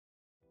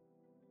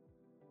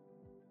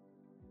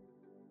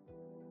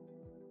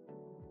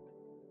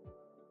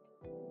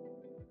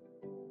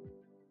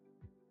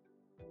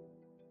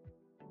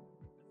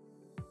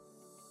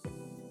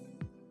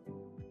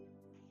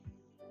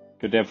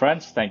Good day,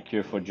 friends. Thank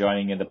you for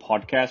joining in the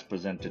podcast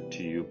presented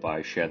to you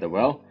by Share the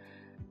Well.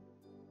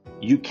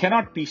 You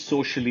cannot be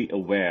socially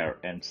aware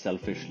and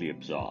selfishly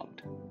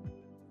absorbed.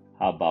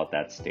 How about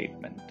that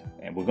statement?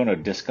 And we're going to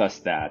discuss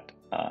that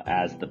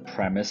as the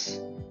premise.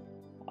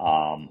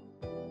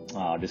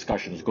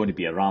 Discussion is going to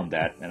be around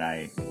that. And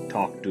I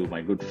talked to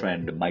my good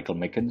friend Michael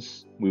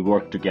Mickens. We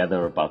worked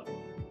together about,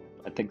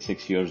 I think,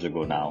 6 years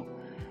ago now.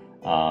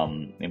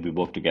 And we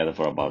worked together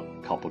for about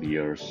a couple of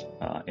years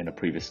in a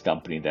previous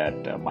company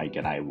that Mike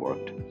and I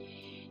worked.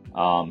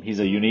 He's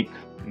a unique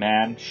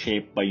man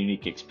shaped by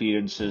unique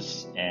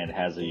experiences and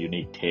has a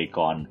unique take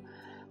on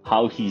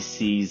how he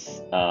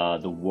sees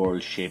the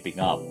world shaping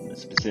up,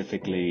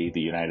 specifically the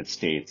United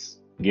States,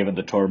 given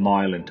the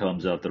turmoil in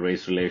terms of the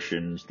race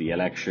relations, the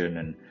election,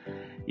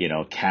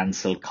 and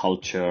cancel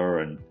culture,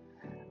 and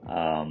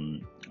a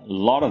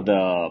lot of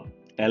the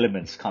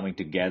elements coming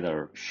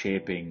together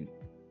shaping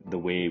the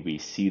way we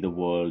see the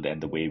world and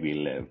the way we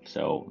live.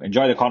 So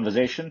enjoy the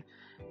conversation,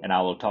 and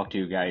I will talk to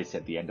you guys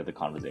at the end of the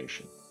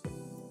conversation.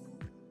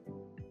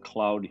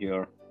 Cloud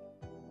here.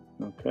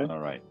 Okay.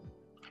 All right.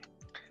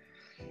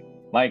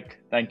 Mike,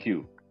 thank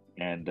you.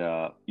 And,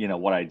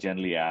 what I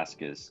generally ask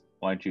is,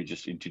 why don't you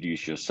just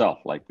introduce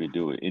yourself like we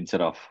do?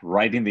 Instead of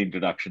writing the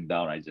introduction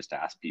down, I just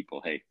ask people,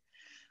 hey,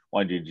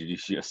 why don't you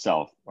introduce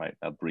yourself, right,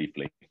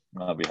 briefly?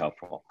 That'll be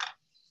helpful.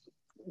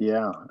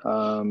 Yeah.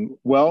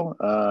 Well,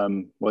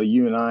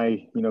 you and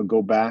I,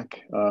 go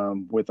back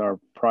with our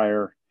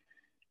prior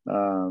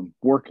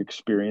work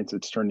experience.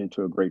 It's turned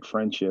into a great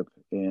friendship,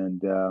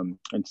 and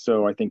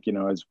so I think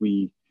as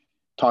we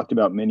talked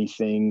about many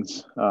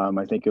things,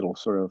 I think it'll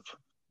sort of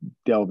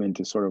delve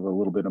into sort of a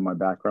little bit of my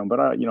background,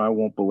 but I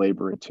won't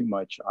belabor it too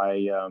much.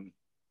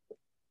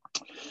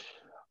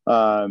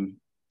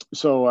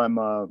 So I'm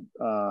a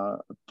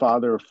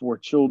father of 4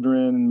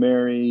 children,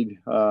 married,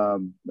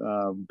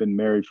 been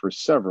married for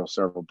several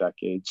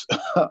decades,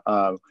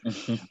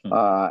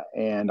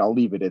 and I'll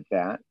leave it at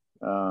that.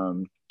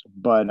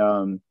 But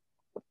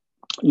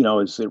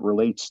as it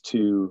relates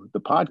to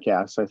the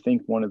podcast, I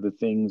think one of the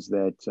things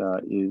that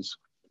is,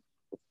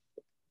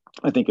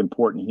 I think,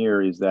 important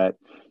here is that,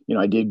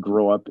 I did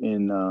grow up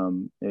in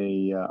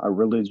a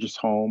religious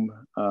home,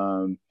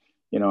 and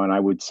I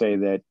would say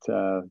that,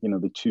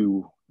 the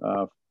two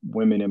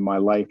women in my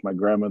life, my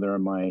grandmother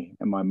and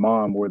my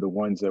mom, were the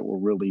ones that were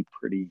really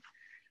pretty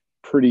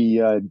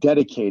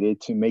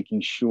dedicated to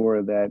making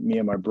sure that me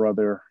and my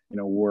brother,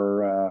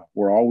 were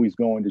always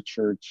going to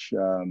church.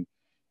 And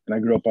I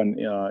grew up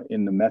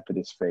in the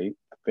Methodist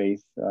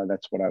faith.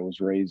 That's what I was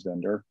raised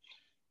under.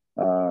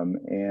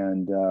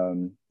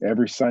 And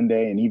every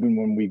Sunday, and even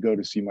when we go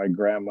to see my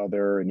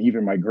grandmother and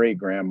even my great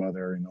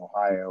grandmother in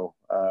Ohio,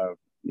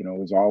 it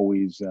was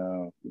always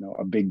a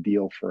big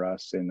deal for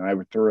us, and I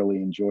thoroughly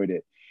enjoyed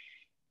it.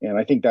 And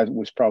I think that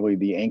was probably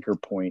the anchor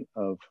point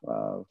of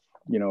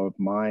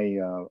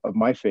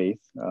my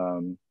faith.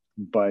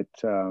 But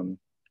and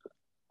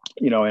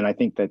I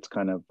think that's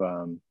kind of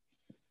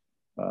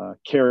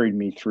carried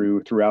me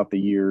throughout the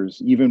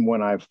years, even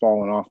when I've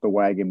fallen off the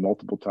wagon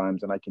multiple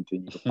times, and I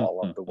continue to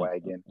fall off the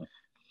wagon.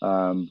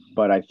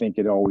 But I think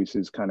it always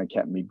has kind of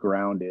kept me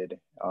grounded,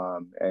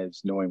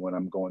 as knowing when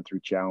I'm going through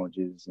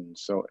challenges and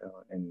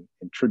and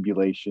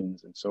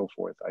tribulations and so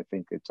forth. I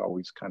think it's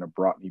always kind of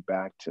brought me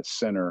back to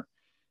center.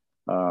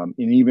 And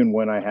even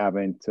when I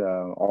haven't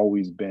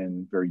always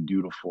been very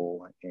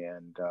dutiful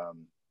and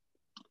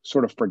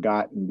sort of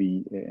forgotten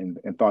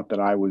and thought that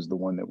I was the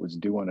one that was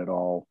doing it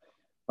all,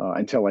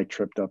 until I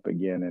tripped up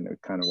again, and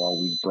it kind of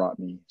always brought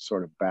me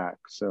sort of back.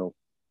 So,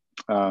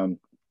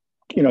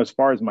 as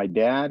far as my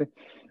dad,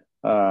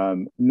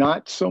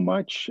 not so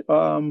much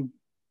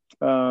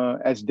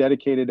as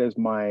dedicated as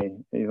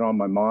on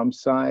my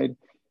mom's side.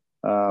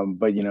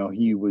 But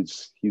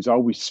he's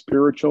always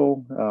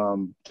spiritual,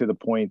 to the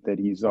point that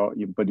he's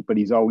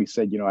always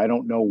said, I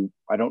don't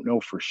know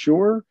for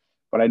sure,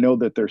 but I know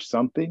that there's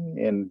something.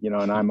 And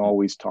and I'm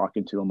always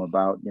talking to him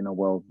about,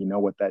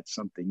 what that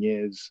something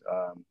is.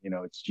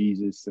 It's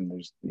Jesus, and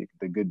there's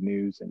the good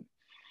news,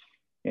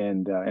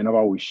 and I've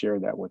always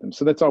shared that with him.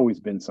 So that's always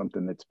been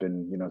something that's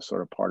been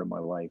sort of part of my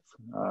life.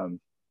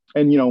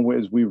 And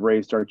as we've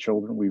raised our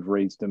children, we've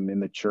raised them in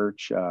the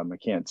church. I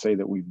can't say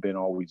that we've been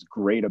always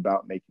great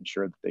about making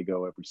sure that they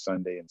go every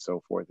Sunday and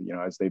so forth,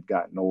 as they've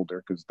gotten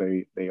older, because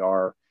they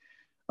are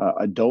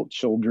adult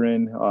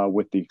children,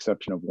 with the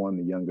exception of one,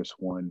 the youngest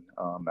one,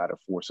 out of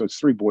 4. So it's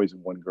 3 boys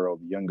and 1 girl.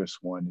 The youngest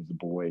one is a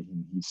boy.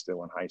 He's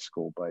still in high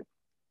school, but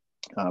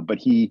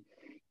he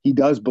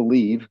does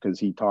believe, because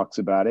he talks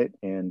about it,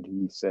 and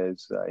he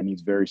says, and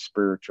he's very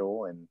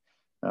spiritual,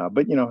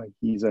 but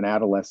he's an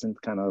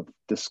adolescent, kind of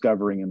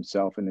discovering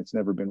himself, and it's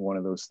never been one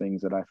of those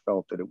things that I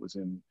felt that it was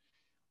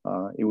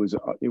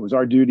it was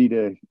our duty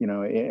to,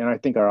 and I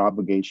think our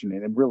obligation,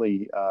 and it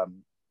really,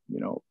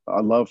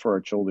 a love for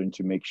our children,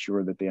 to make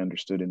sure that they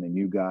understood and they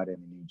knew God and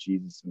they knew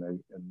Jesus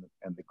and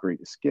the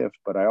greatest gift.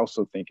 But I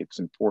also think it's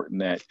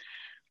important that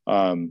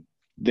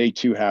they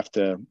too have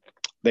to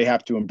they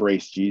have to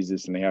embrace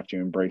Jesus and they have to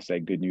embrace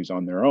that good news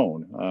on their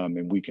own.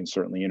 And we can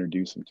certainly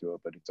introduce them to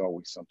it, but it's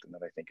always something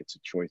that I think it's a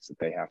choice that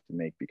they have to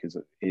make, because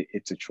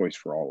it's a choice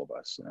for all of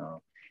us.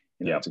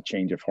 Yeah. It's a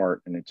change of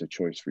heart and it's a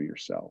choice for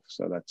yourself.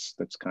 So that's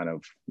kind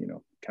of,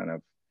 kind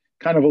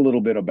of a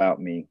little bit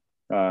about me.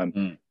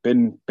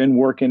 Been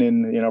working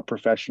in,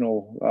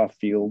 professional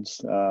fields.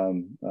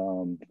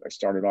 I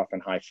started off in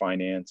high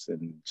finance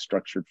and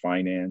structured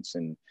finance,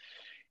 and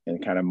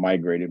kind of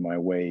migrated my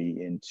way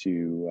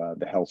into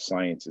the health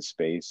sciences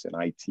space and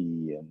IT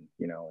and,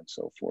 and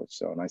so forth.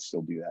 So, and I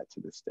still do that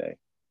to this day.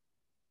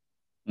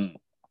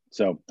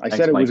 So I Thanks,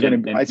 said it Mike. was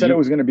going to, I said it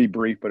was going to be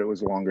brief, but it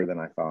was longer than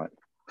I thought.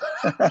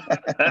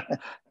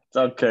 It's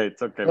okay.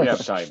 It's okay. We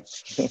have time.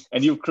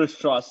 And you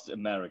crisscrossed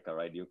America,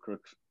 right? You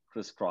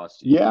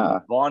crisscrossed. Yeah. You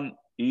born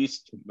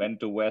East,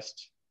 went to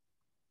West,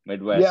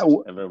 Midwest,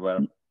 everywhere.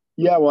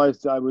 Yeah, well,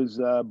 I was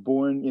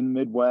born in the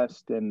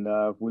Midwest and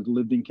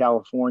lived in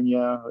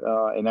California.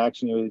 And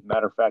actually, as a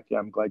matter of fact, yeah,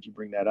 I'm glad you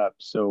bring that up.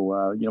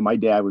 So, my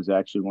dad was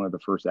actually one of the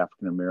first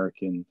African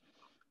American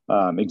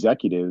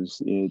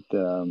executives at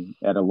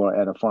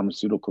a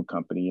pharmaceutical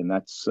company, and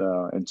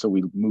so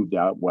we moved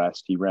out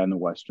west. He ran the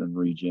Western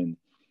region,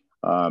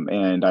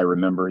 and I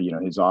remember,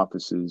 his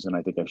offices, and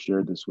I think I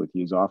shared this with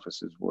you. His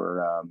offices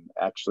were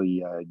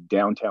actually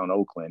downtown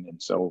Oakland,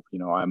 and so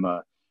I'm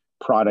a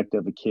product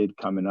of a kid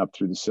coming up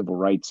through the civil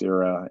rights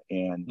era,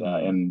 and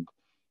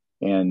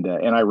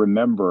I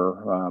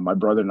remember my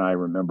brother and I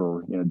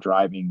remember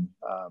driving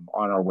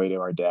on our way to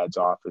our dad's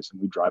office,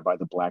 and we drive by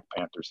the Black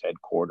Panthers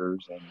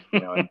headquarters, and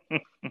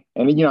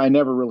I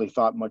never really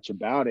thought much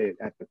about it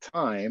at the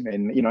time,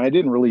 and I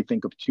didn't really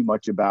think of too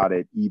much about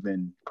it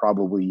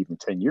probably even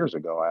 10 years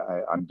ago,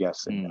 I'm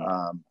guessing.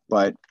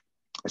 But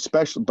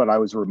I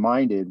was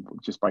reminded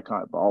just by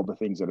kind of all the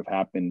things that have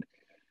happened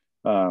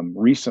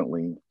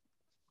recently,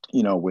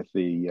 with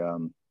the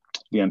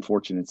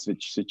unfortunate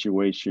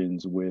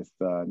situations with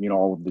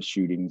all of the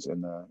shootings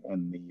and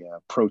the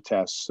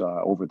protests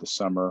over the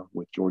summer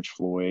with George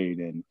Floyd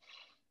and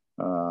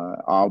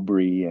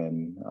Aubrey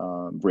and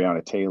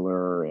Breonna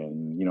Taylor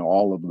and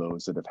all of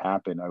those that have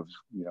happened. I was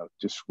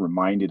just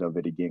reminded of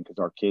it again, because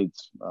our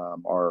kids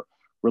are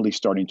really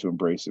starting to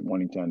embrace it,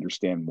 wanting to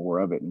understand more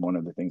of it. And one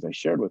of the things I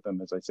shared with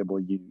them is I said,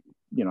 well,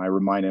 I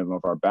reminded them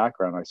of our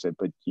background. I said,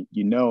 but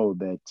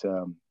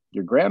that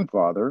your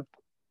grandfather,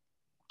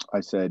 I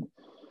said,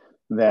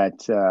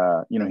 that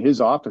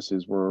his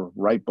offices were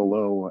right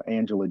below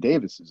Angela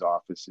Davis's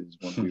offices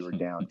when we were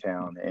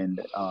downtown,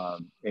 and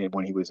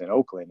when he was in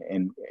Oakland,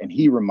 and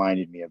he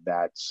reminded me of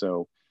that.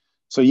 So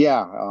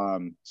yeah,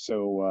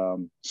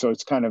 so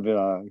it's kind of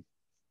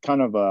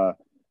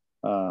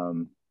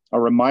a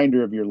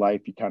reminder of your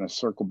life. You kind of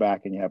circle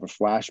back and you have a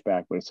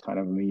flashback, but it's kind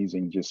of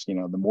amazing. Just,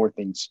 the more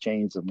things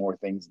change, the more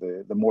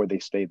they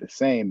stay the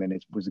same. And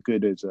it was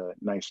good as a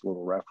nice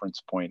little reference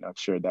point. I've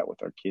shared that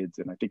with our kids,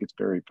 and I think it's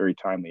very, very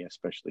timely,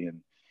 especially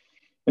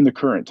in the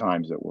current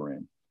times that we're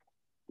in.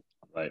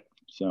 Right.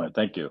 So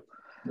thank you.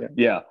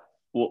 Yeah.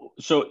 Well,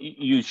 so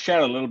you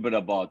shared a little bit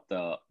about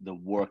the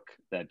work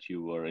that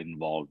you were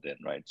involved in,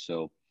 right?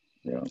 So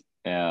yeah,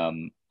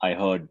 I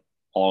heard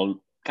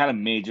all kind of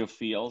major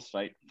fields,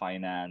 right?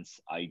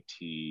 Finance,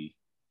 IT,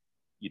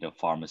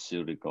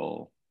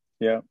 pharmaceutical,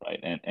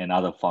 right, and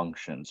other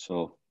functions.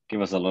 So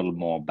give us a little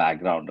more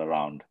background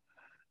around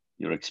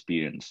your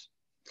experience.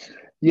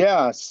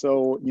 Yeah.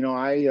 So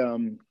I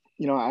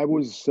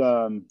was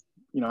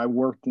I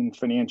worked in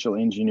financial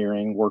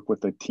engineering, worked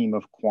with a team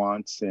of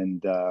quants,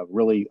 and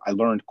really I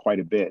learned quite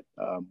a bit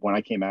when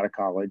I came out of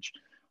college.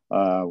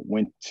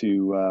 Went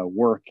to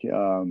work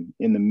in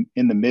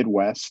the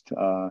Midwest.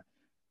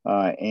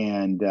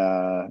 And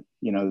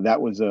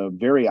that was a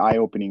very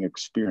eye-opening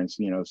experience.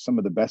 Some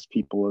of the best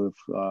people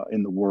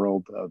in the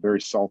world,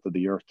 very salt of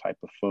the earth type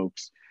of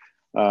folks.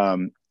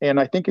 And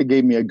I think it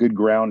gave me a good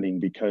grounding,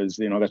 because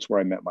that's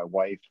where I met my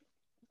wife.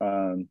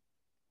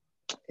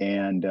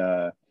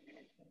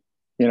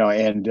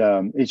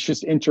 It's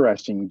just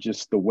interesting,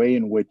 just the way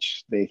in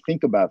which they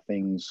think about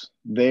things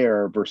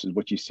there versus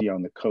what you see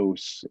on the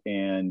coast.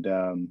 And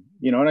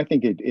and I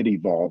think it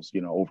evolves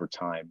over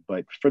time,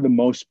 but for the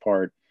most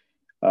part,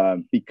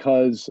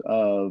 because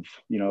of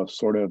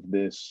sort of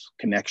this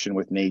connection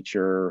with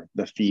nature,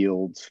 the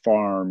fields,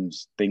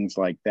 farms, things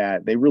like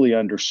that, they really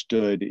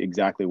understood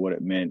exactly what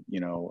it meant.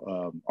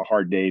 A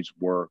hard day's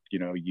work.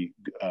 You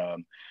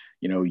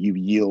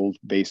yield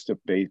based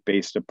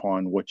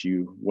upon what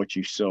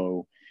you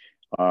sow,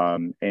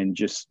 and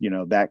just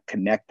that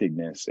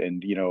connectedness,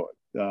 and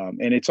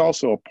it's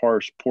also a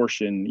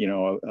portion,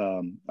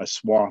 a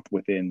swath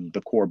within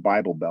the core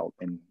Bible Belt.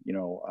 And,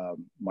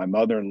 my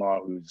mother-in-law,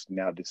 who's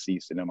now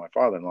deceased, and then my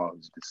father-in-law,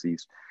 who's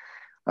deceased,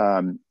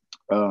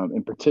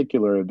 in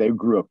particular, they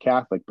grew up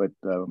Catholic, but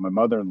my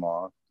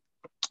mother-in-law,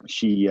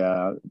 she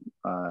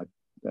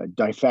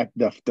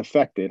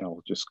defected.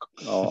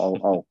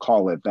 I'll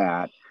call it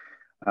that.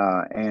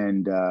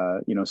 And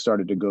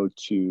started to go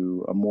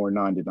to a more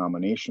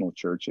non-denominational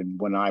church. And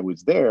when I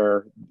was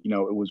there,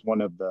 it was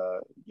one of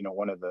the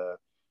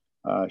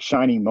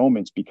shining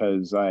moments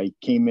because I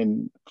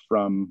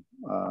from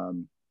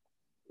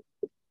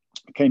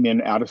came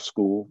in out of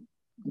school,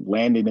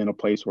 landed in a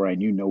place where I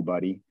knew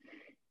nobody.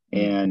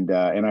 Mm.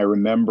 And I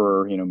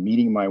remember,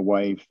 meeting my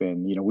wife,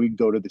 and we'd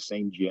go to the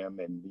same gym,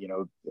 and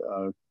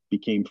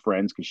became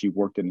friends because she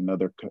worked in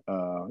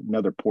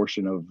another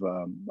portion of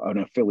an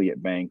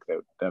affiliate bank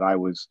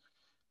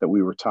that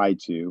we were tied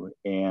to,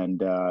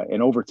 and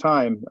over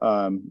time,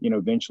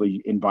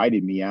 eventually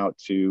invited me out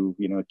to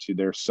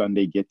their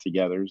Sunday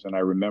get-togethers, and I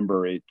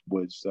remember it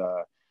was.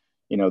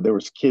 There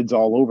was kids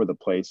all over the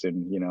place,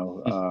 and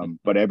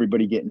but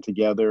everybody getting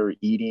together,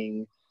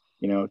 eating,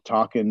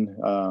 talking,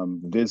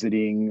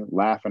 visiting,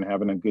 laughing,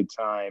 having a good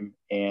time.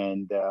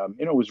 And,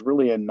 it was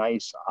really a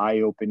nice,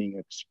 eye opening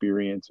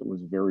experience. It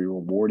was a very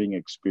rewarding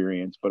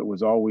experience, but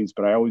I always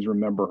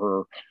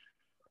remember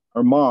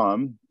her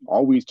mom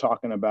always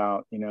talking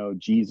about,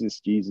 Jesus,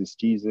 Jesus,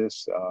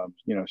 Jesus.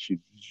 She's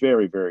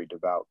very, very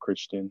devout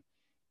Christian.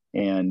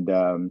 And,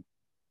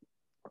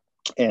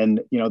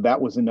 that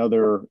was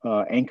another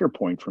anchor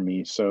point for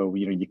me. So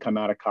you come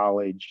out of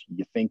college,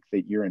 you think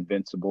that you're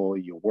invincible,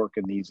 you work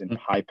in these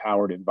high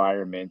powered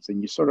environments, and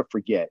you sort of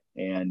forget,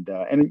 and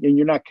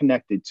you're not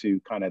connected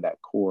to kind of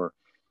that core.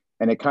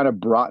 And it kind of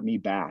brought me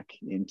back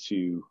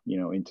into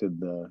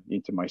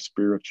my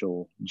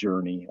spiritual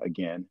journey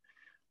again,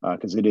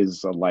 because it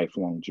is a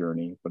lifelong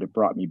journey, but it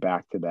brought me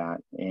back to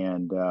that.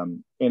 And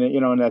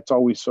that's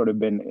always sort of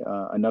been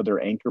another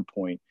anchor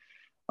point.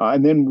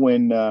 And then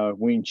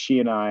when she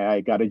and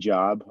I got a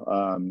job,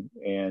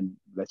 and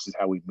this is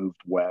how we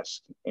moved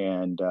west,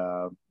 and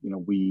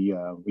we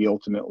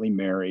ultimately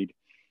married.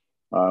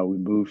 We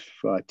moved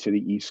to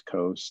the East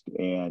Coast,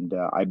 and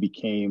I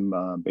became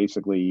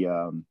basically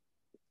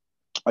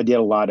I did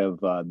a lot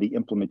of the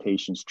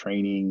implementations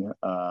training,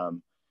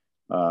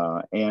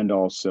 and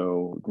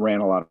also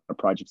ran a lot of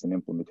projects and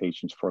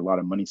implementations for a lot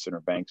of money center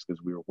banks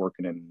because we were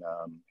working in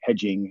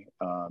hedging,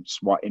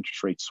 swap,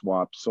 interest rate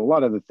swaps. So a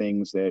lot of the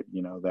things that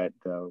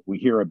we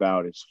hear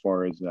about as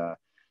far as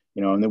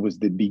and it was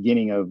the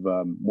beginning of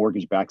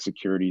mortgage-backed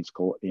securities,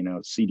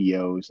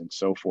 CDOs and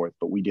so forth.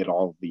 But we did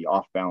all of the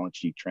off-balance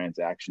sheet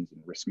transactions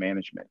and risk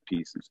management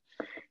pieces.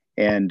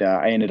 And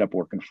I ended up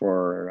working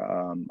for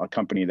a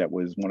company that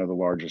was one of the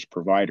largest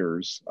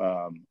providers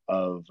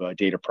of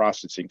data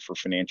processing for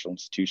financial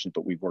institutions,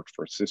 but we worked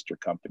for a sister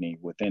company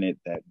within it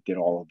that did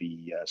all of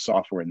the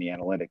software and the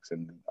analytics.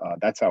 And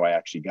that's how I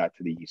actually got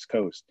to the East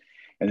Coast.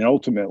 And then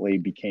ultimately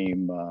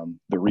became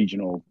the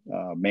regional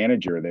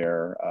manager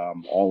there,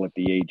 all at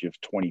the age of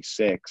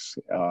 26.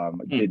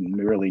 Didn't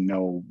really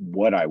know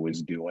what I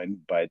was doing,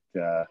 but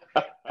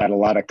had a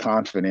lot of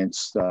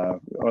confidence,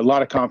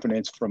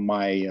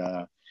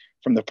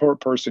 from the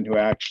person who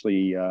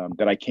actually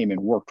that I came and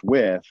worked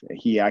with.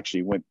 He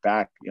actually went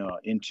back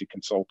into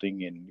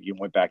consulting, and he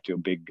went back to a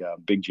big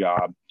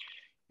job.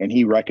 And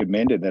he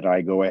recommended that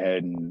I go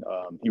ahead, and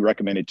he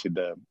recommended to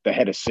the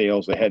head of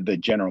sales, the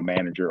general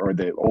manager, or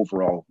the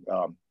overall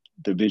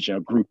division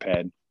of group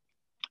head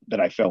that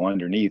I fell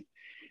underneath.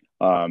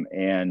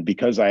 And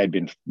because I had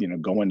been,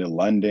 going to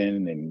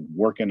London and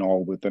working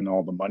within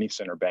all the money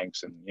center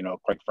banks, and,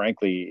 quite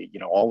frankly,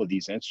 all of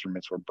these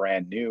instruments were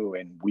brand new,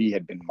 and we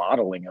had been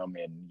modeling them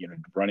and,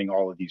 running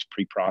all of these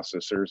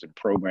pre-processors and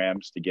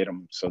programs to get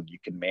them so you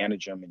can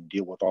manage them and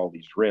deal with all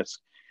these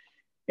risks.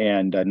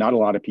 And not a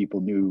lot of people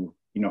who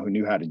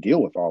knew how to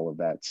deal with all of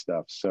that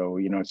stuff. So,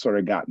 it sort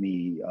of got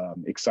me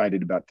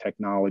excited about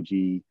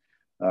technology.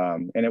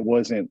 And it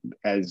wasn't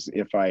as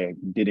if I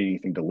did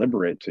anything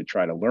deliberate to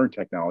try to learn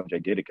technology. I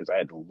did it because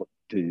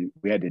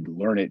we had to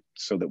learn it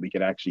so that we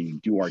could actually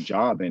do our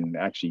job and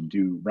actually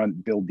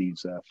build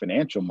these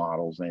financial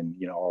models and,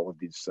 all of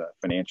these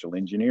financial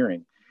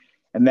engineering.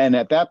 And then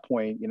at that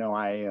point,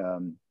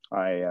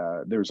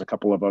 there's a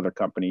couple of other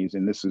companies,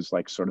 and this is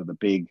like sort of the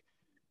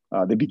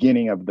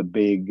beginning of the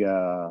big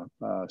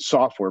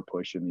software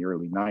push in the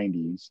early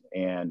 90s.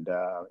 And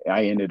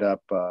I ended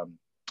up,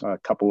 a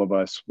couple of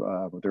us,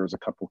 there was a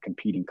couple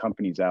competing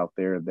companies out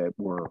there that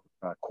were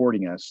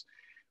courting us.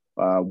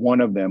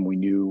 One of them we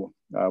knew,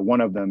 one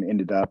of them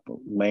ended up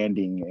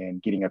landing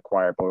and getting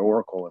acquired by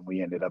Oracle, and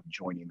we ended up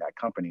joining that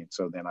company. And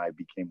so then I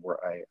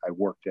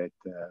worked at,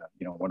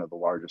 one of the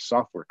largest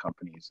software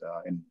companies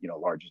and,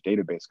 largest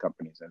database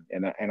companies.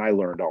 And I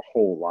learned a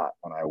whole lot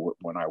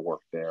when I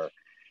worked there.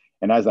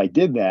 And as I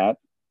did that,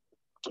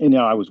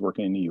 I was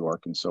working in New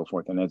York and so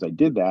forth. And as I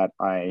did that,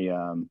 I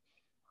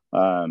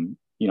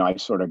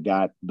sort of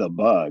got the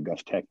bug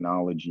of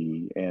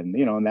technology, and,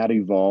 and that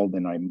evolved.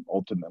 And I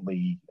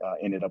ultimately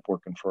ended up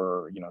working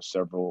for,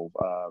 several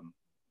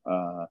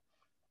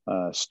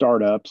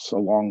startups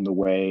along the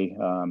way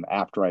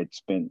after I'd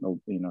spent,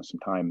 some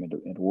time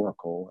at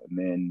Oracle. And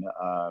then,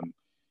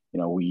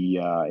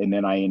 and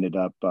then I ended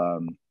up,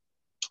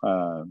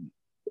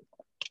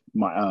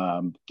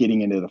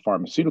 getting into the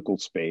pharmaceutical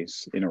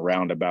space in a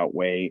roundabout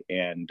way,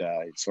 and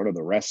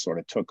the rest sort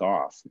of took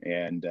off.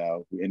 And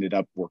we ended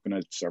up working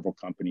at several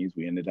companies.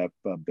 We ended up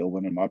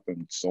building them up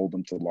and sold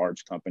them to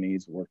large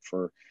companies. Worked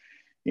for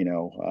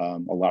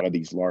a lot of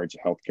these large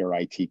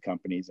healthcare IT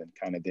companies, and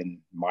kind of then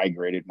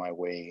migrated my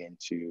way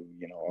into,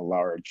 a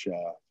large,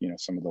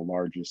 some of the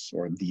largest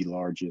or the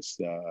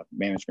largest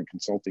management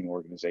consulting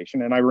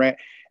organization. And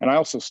I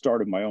also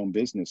started my own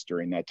business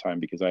during that time,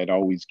 because I'd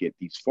always get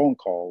these phone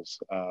calls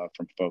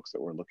from folks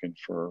that were looking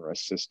for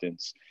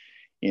assistance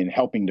in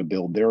helping to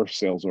build their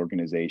sales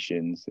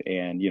organizations.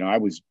 And, I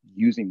was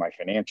using my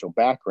financial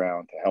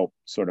background to help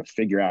sort of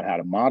figure out how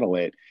to model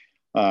it,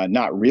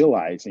 not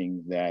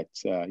realizing that,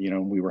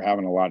 we were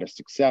having a lot of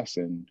success.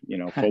 And,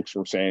 folks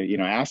were saying,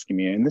 asking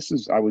me, and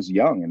I was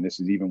young, and this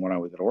is even when I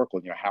was at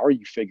Oracle, how are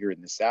you figuring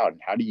this out? And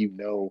how do you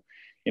know,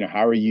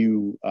 how are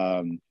you,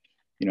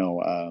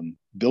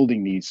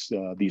 building these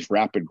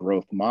rapid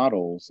growth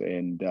models?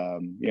 And,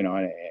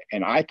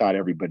 and I thought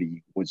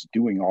everybody was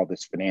doing all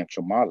this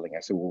financial modeling.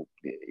 I said, well,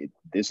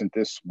 isn't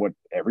this what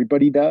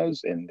everybody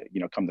does? And,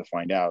 come to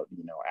find out,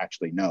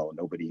 actually, no,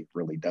 nobody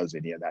really does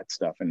any of that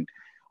stuff. And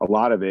a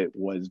lot of it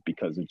was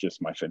because of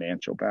just my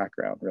financial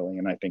background, really.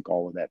 And I think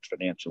all of that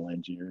financial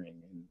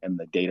engineering and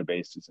the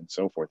databases and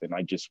so forth. And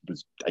I just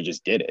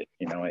did it,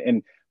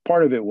 and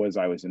part of it was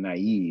I was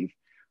naive.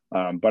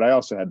 But I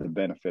also had the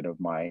benefit of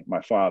my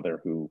father,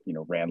 who,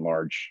 ran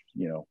large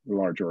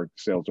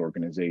sales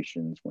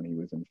organizations when he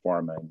was in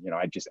pharma. And,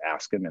 I'd just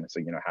ask him and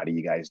say, how do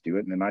you guys do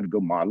it? And then I'd go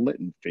model it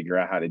and figure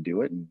out how to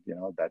do it. And,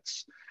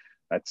 that's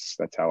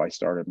how I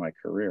started my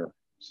career.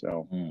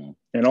 So,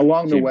 and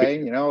along the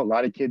way, a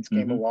lot of kids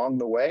came along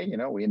the way.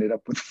 We ended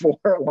up with 4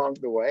 along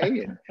the way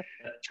and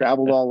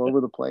traveled all over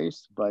the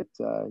place. But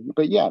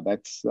yeah,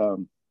 that's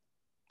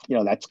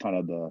that's kind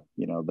of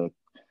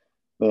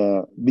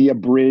the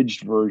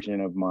abridged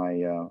version of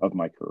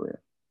my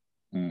career.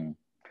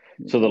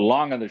 So the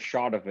long and the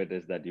short of it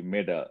is that you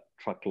made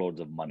truckloads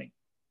of money.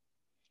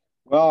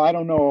 Well, I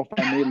don't know if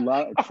I made a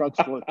lot of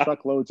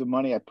truckloads of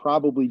money. I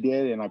probably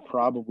did, and I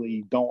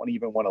probably don't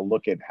even want to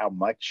look at how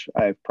much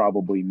I've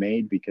probably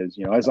made, because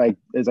as I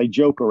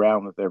joke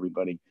around with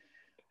everybody,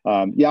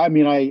 I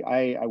mean,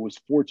 I was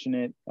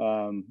fortunate.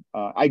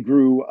 I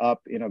grew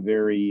up in a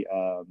very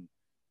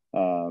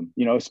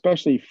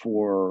especially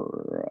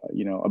for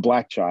a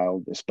Black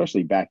child,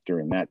 especially back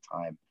during that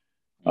time.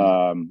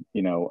 I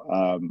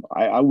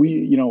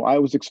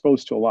was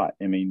exposed to a lot.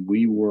 I mean,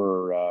 we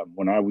were,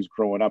 when I was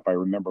growing up, I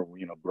remember,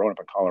 growing up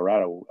in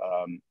Colorado,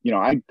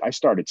 I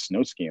started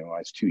snow skiing when I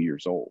was 2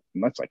 years old.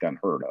 And that's like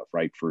unheard of,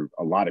 right? For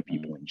a lot of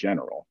people in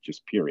general,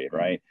 just period,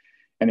 right?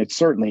 And it's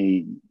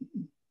certainly,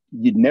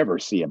 you'd never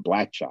see a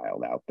Black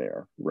child out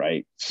there,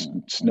 right?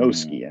 Snow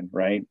skiing,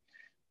 right?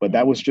 But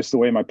that was just the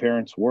way my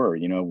parents were.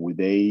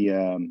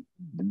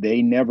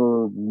 They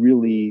never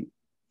really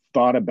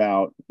thought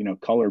about,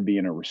 color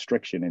being a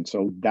restriction. And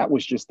so that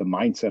was just the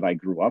mindset I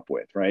grew up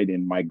with, right?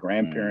 And my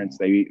grandparents,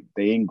 they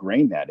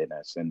ingrained that in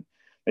us. And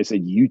they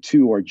said, you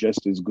two are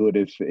just as good,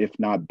 if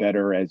not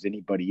better, as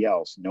anybody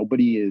else.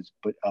 Nobody is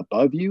but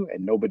above you,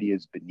 and nobody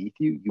is beneath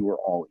you. You are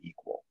all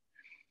equal.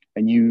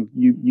 And you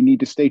need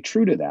to stay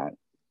true to that.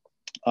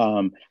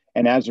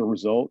 And as a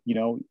result,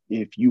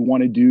 if you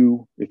want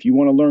to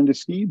learn to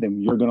ski, then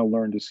you're going to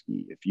learn to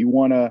ski. If you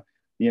want to,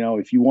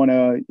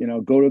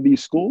 go to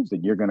these schools,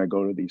 then you're going to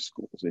go to these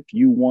schools. If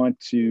you want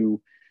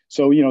to,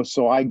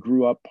 so I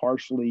grew up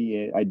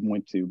partially, I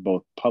went to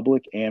both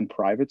public and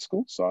private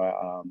schools.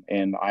 So,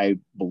 and I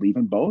believe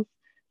in both.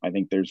 I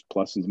think there's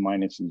pluses,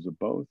 minuses of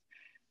both.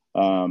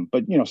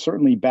 But,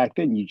 certainly back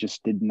then, you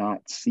just did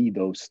not see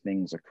those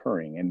things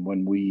occurring. And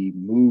when we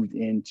moved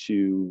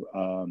into,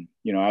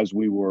 as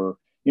we were,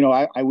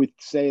 I would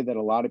say that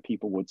a lot of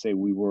people would say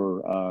we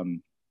were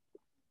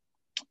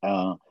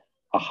a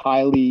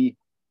highly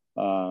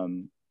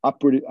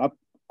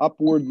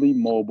upwardly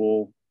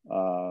mobile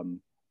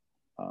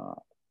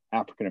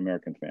African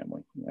American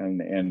family,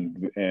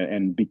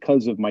 and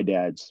because of my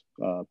dad's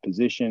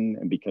position,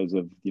 and because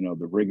of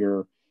the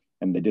rigor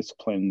and the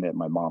discipline that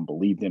my mom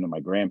believed in and my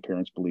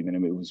grandparents believed in,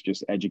 it was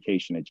just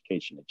education,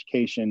 education,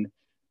 education.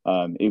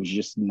 It was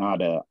just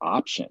not an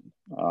option.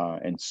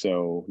 And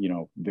so,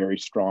 very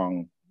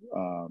strong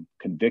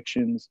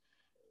convictions.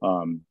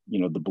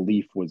 The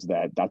belief was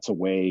that that's a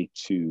way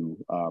to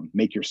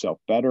make yourself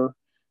better,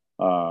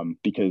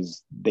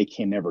 because they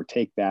can never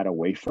take that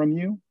away from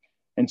you.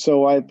 And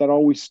so that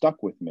always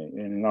stuck with me,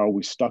 and it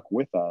always stuck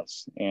with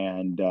us.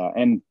 And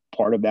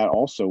part of that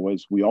also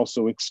was we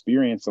also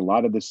experienced a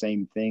lot of the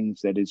same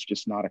things that is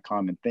just not a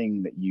common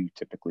thing that you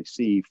typically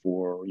see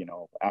for,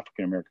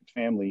 African American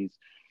families,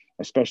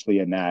 especially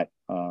in that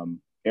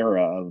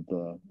era of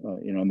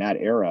in that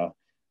era.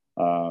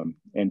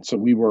 And so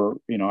we were,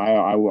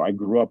 I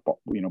grew up,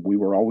 we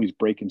were always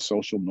breaking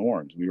social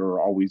norms. We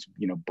were always,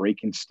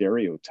 breaking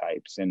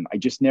stereotypes. And I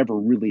just never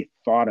really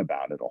thought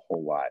about it a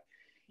whole lot.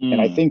 And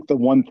I think the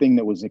one thing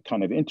that was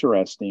kind of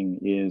interesting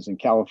is in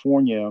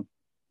California,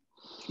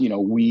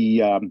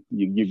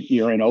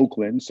 you're in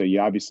Oakland, so you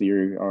obviously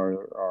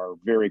are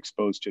very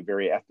exposed to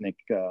very ethnic,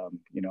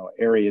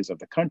 areas of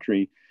the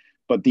country.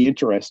 But the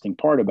interesting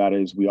part about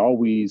it is we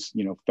always,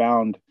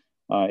 found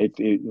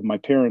my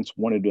parents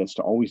wanted us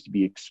to always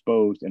be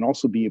exposed and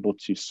also be able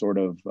to sort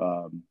of,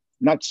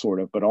 not sort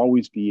of, but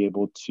always be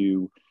able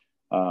to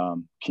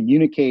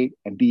communicate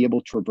and be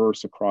able to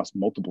traverse across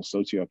multiple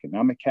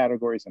socioeconomic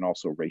categories and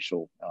also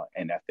racial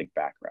and ethnic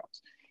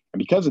backgrounds. And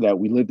because of that,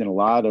 we lived in a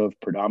lot of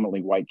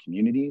predominantly white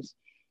communities.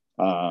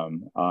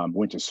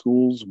 Went to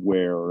schools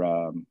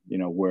where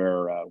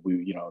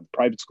we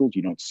private schools,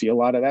 you don't see a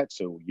lot of that.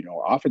 So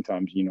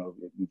oftentimes,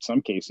 in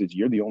some cases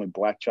you're the only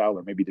Black child,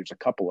 or maybe there's a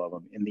couple of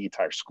them in the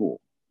entire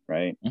school,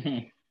 right?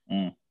 Mm-hmm.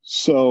 Mm.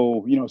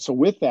 So, so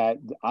with that,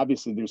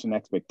 obviously there's an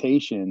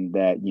expectation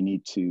that you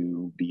need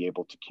to be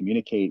able to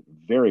communicate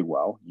very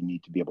well. You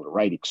need to be able to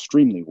write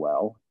extremely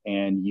well.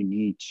 And you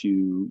need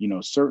to,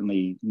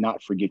 certainly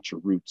not forget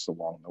your roots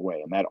along the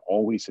way. And that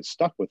always has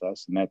stuck with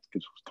us. And that's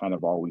kind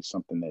of always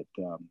something that,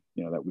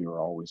 that we were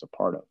always a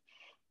part of.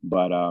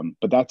 But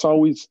that's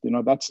always,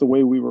 that's the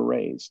way we were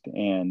raised.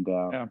 And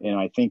and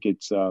I think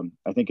it's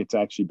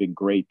actually been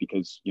great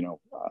because,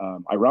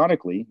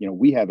 ironically,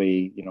 we have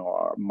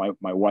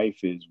my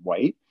wife is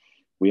white.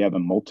 We have a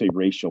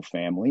multiracial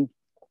family.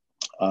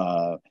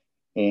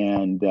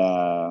 And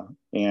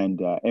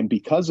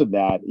because of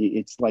that,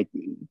 it's like,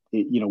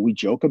 we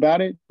joke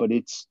about it, but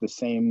it's the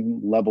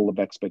same level of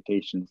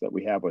expectations that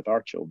we have with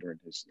our children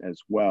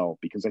as well,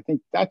 because I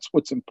think that's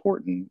what's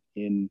important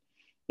in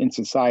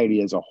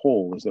society as a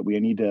whole, is that we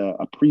need to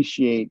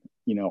appreciate,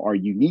 our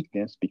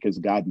uniqueness, because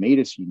God made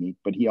us unique,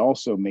 but he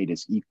also made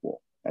us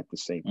equal at the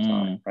same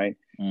time. Right.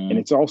 And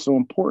it's also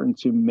important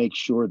to make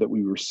sure that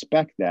we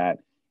respect that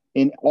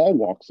in all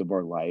walks of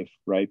our life,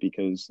 right?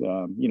 Because,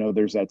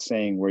 there's that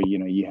saying where,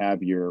 you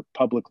have your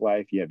public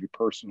life, you have your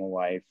personal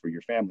life or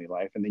your family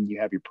life, and then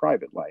you have your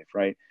private life,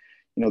 right?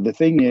 The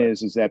thing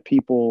is that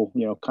people,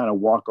 kind of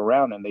walk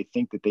around and they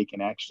think that they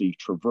can actually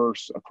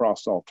traverse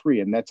across all three.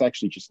 And that's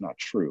actually just not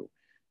true.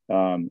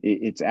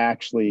 It's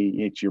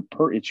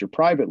your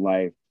private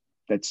life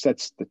that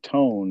sets the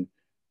tone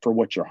for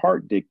what your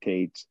heart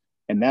dictates.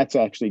 And that's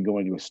actually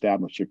going to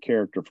establish your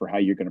character for how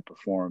you're going to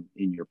perform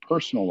in your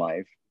personal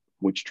life,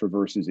 which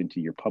traverses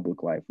into your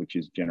public life, which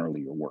is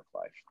generally your work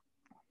life.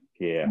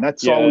 Yeah. And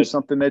that's always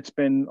something that's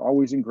been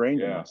always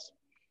ingrained in us.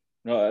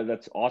 No,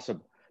 that's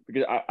awesome.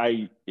 Because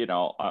I'm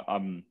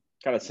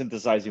kind of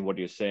synthesizing what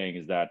you're saying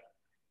is that,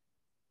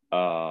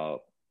 I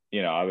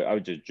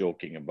was just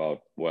joking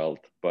about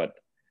wealth, but,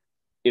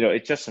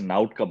 it's just an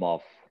outcome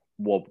of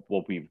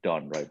what we've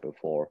done right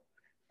before.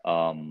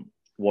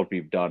 What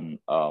we've done,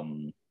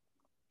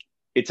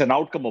 it's an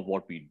outcome of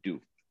what we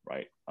do,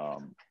 right?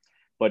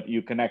 But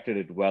you connected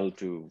it well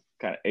to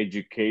kind of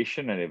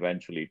education and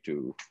eventually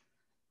to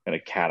kind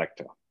of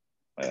character.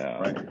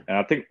 Right. And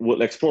I think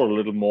we'll explore a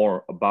little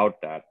more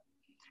about that.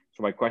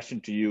 So my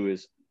question to you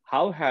is,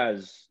 how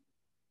has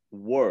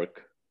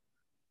work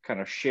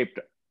kind of shaped,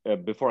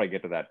 before I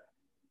get to that,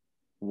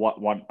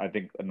 I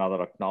think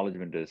another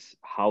acknowledgement is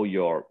how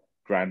your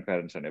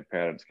grandparents and your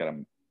parents kind of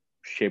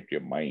shaped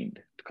your mind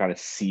to kind of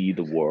see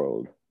the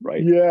world,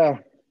 right? Yeah.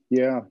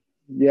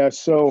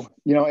 So,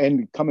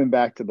 and coming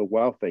back to the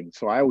wealth thing.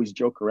 So I always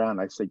joke around.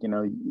 I say,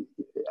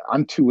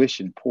 I'm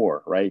tuition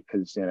poor, right?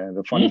 Because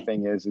the funny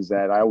thing is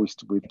that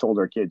we've told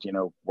our kids,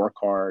 work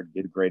hard,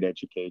 get a great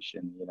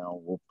education,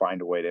 we'll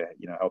find a way to,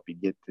 help you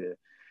get to.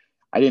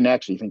 I didn't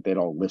actually think they'd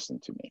all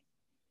listen to me.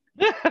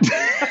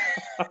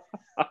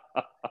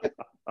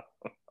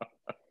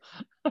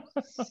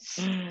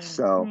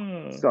 So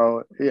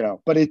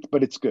but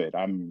it's good.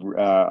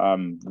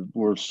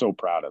 We're so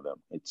proud of them.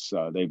 It's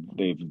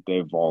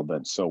they've all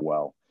done so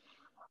well.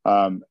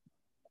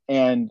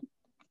 And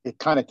it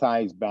kind of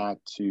ties back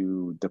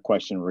to the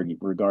question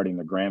regarding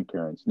the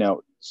grandparents.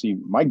 Now, see,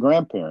 my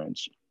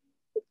grandparents,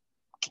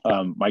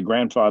 my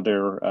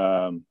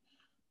grandfather,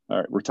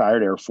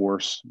 retired Air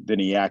Force. Then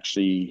he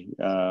actually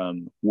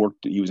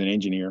worked. He was an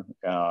engineer,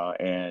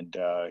 and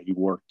he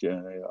worked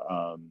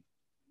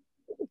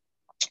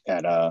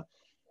at a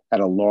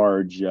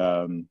large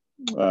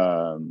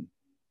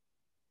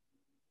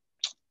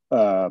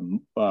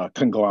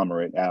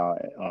conglomerate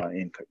out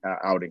in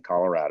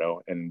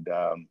Colorado,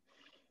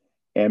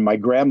 and my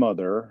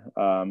grandmother,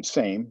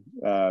 same.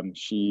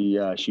 She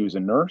was a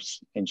nurse,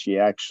 and she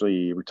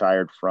actually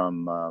retired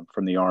from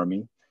the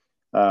Army.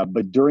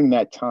 But during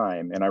that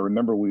time, and I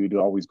remember we would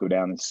always go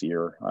down and see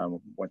her.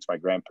 Once my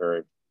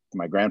grandfather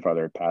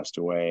had passed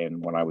away,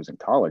 and when I was in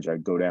college,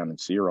 I'd go down and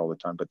see her all the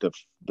time. But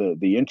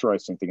the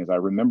interesting thing is, I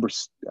remember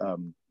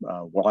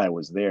while I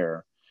was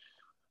there,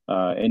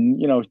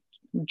 and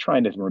I'm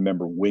trying to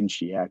remember when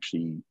she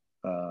actually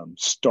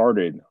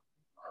started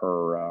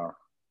her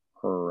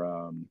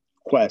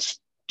quest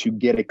to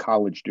get a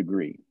college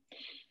degree.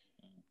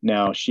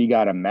 Now, she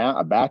got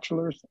a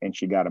bachelor's and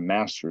she got a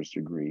master's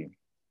degree.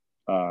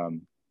 By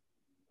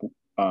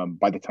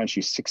the time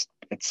she's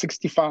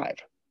 65,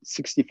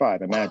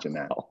 imagine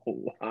that.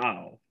 Oh,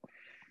 wow.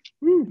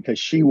 Because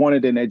she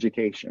wanted an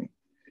education.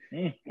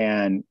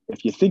 And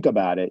if you think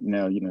about it,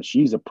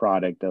 she's a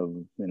product of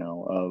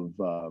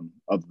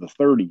the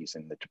 30s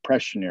and the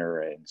Depression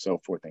era and so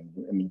forth. And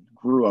I mean,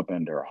 grew up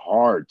under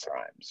hard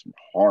times,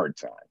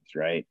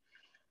 right?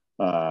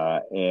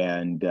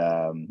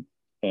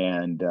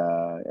 And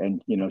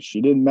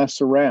she didn't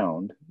mess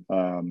around.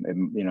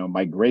 And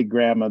my great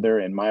grandmother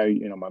and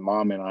my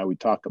mom and I, we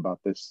talk about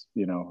this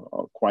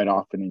quite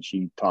often, and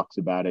she talks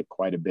about it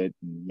quite a bit.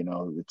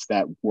 And it's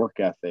that work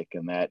ethic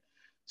and that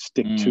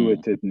stick to Mm.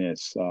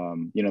 itiveness.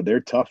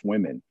 They're tough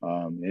women.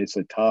 It's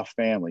a tough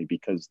family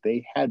because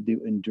they had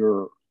to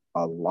endure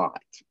a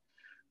lot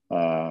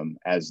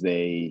as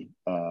they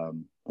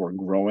were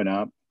growing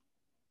up,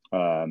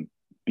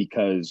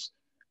 because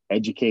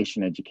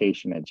education,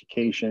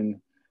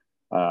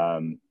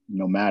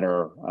 no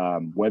matter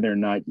whether or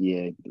not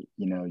you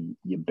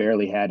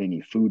barely had any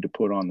food to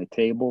put on the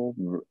table,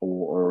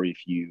 or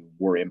if you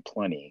were in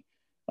plenty,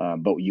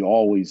 but you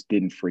always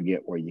didn't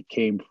forget where you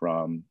came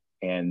from,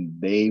 and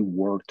they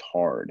worked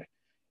hard.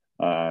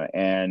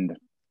 And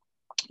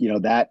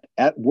that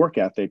at work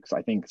ethics,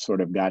 I think,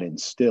 sort of got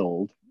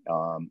instilled,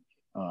 and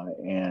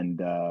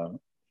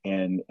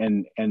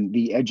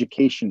the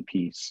education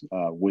piece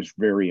was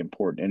very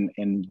important.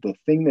 And the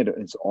thing that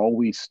has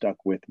always stuck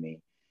with me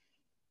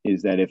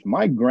is that if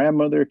my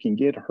grandmother can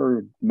get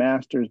her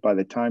master's by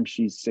the time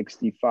she's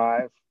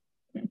 65,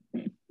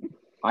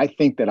 I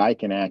think that I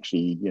can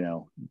actually,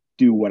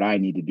 do what I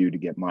need to do to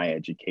get my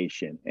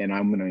education. And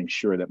I'm going to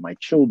ensure that my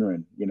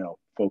children,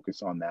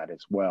 focus on that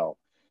as well.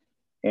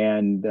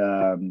 And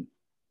I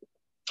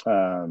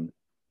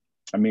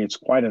mean, it's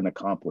quite an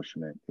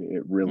accomplishment.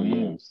 It really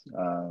Mm. is.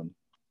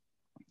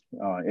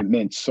 It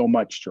meant so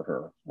much to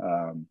her,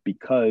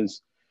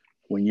 because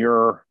when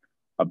you're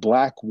a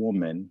Black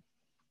woman,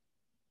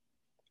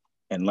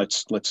 and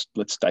let's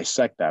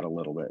dissect that a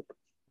little bit.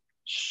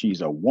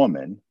 She's a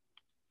woman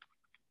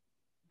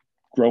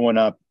growing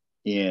up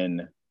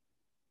in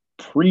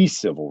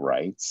pre-civil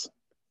rights,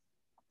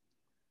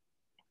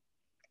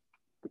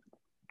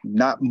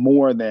 not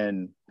more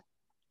than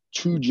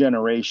 2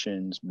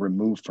 generations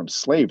removed from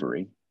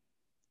slavery,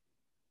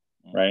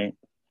 right?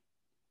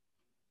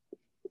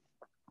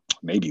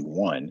 Maybe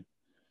one.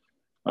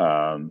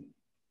 Um,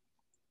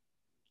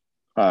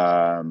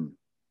 um,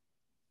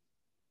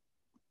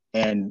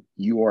 and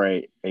you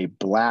are a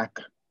Black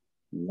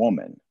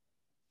woman,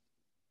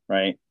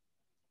 right,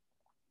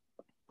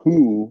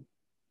 who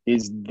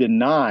is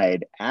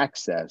denied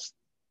access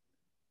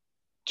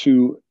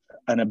to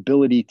an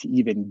ability to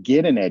even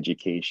get an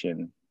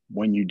education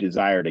when you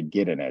desire to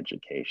get an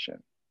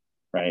education,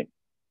 right?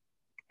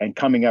 And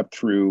coming up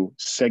through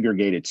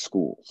segregated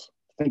schools.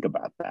 Think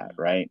about that,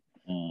 right?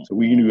 So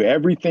we can do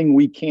everything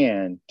we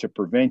can to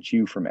prevent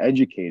you from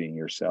educating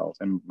yourself.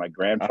 And my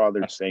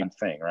grandfather, same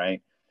thing,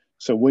 right?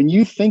 So when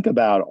you think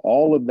about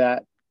all of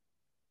that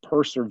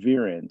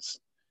perseverance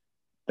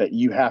that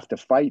you have to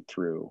fight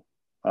through,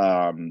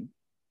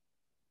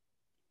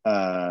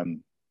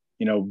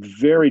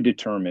 very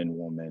determined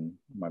woman,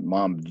 my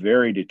mom,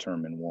 very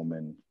determined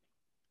woman.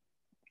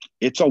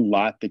 It's a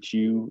lot that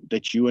you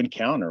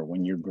encounter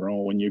when you're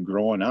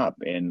growing up.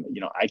 And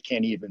I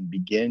can't even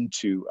begin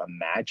to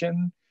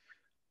imagine.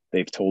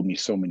 They've told me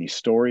so many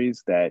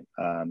stories that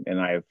and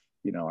I've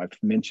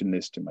mentioned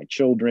this to my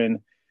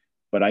children,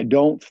 but I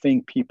don't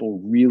think people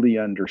really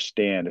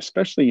understand,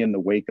 especially in the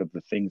wake of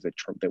the things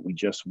that we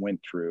just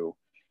went through.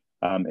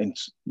 And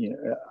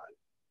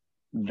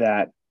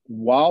that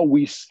while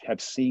we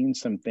have seen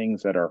some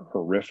things that are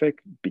horrific,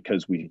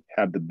 because we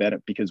have the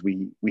benefit, because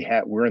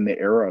we're in the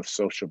era of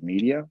social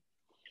media.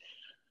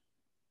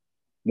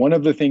 One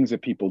of the things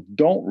that people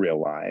don't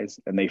realize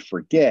and they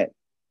forget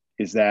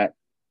is that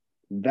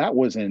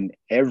was an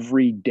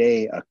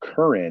everyday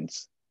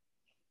occurrence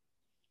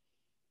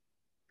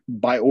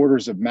by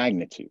orders of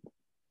magnitude,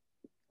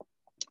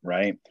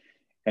 right?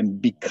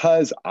 And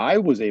because I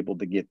was able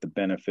to get the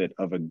benefit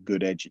of a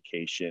good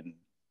education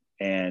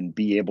and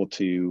be able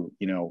to,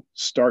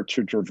 start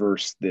to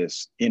traverse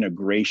this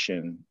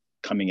integration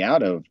coming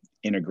out of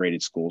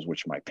integrated schools,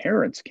 which my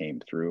parents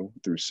came through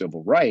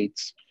civil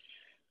rights,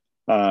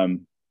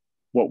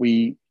 what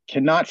we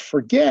cannot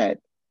forget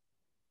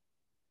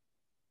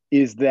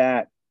is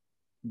that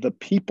the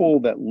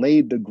people that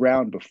laid the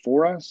ground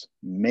before us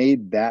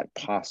made that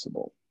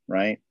possible,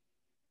 right?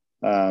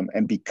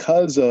 And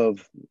because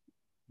of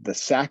the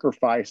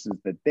sacrifices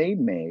that they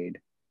made,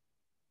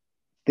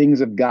 things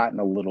have gotten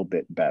a little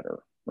bit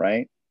better,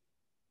 right?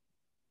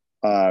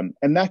 And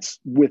that's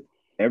with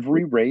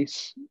every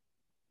race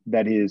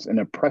that is an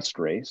oppressed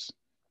race,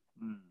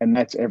 and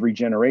that's every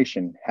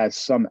generation has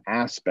some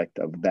aspect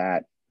of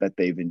that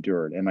they've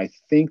endured. And I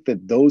think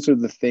that those are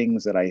the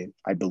things that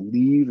I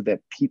believe that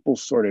people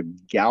sort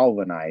of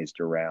galvanized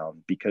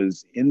around,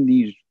 because in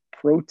these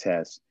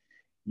protests,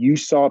 you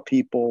saw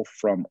people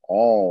from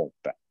all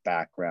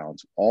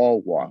backgrounds,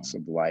 all walks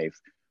of life,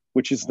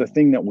 which is the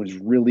thing that was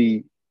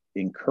really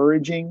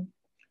encouraging.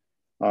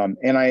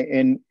 And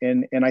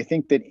I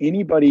think that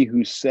anybody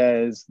who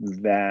says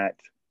that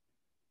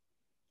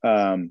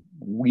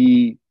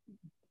we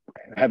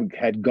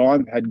had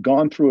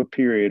gone through a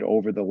period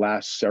over the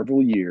last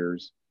several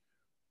years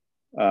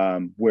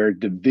where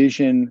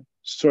division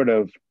sort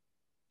of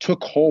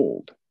took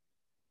hold,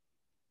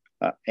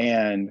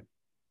 and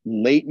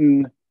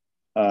latent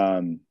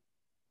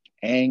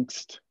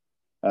angst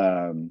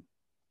um,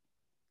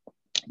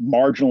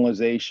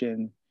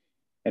 marginalization,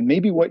 and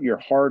maybe what your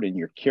heart and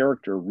your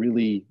character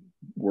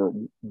were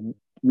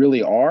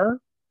really are,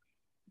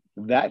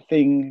 that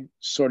thing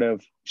sort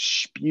of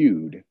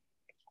spewed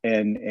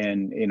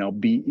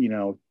and be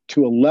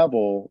to a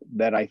level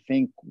that I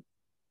think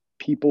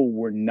people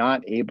were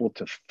not able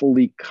to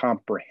fully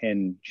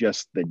comprehend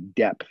just the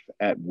depth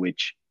at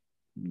which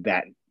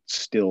that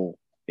still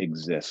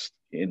exists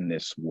in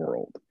this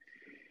world.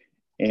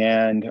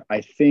 And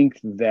I think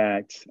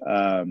that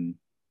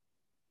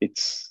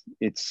it's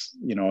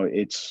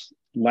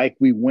like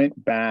we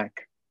went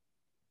back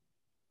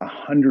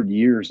 100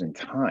 years in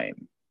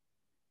time,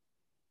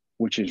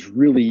 which is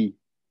really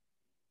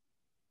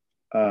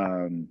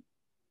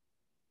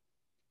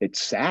it's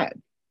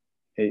sad.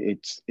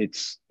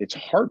 It's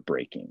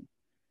heartbreaking.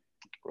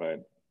 Right.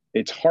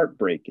 It's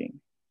heartbreaking,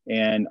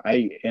 and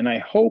I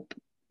hope,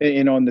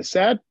 on the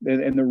sad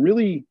and the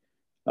really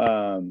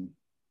um,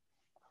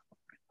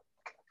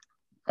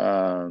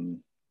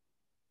 um,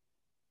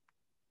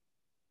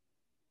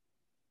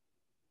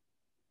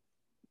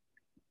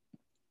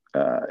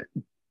 uh,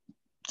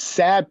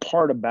 sad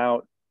part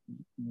about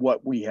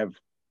what we have,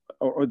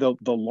 or the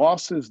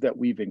losses that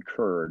we've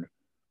incurred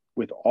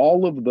with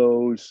all of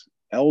those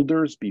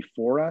elders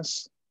before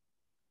us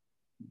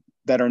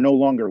that are no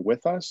longer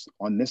with us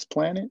on this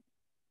planet,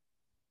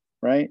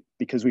 right?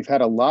 Because we've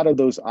had a lot of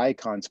those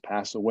icons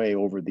pass away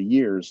over the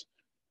years,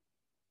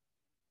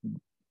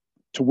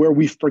 to where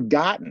we've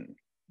forgotten.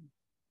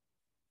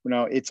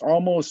 It's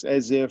almost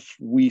as if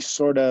we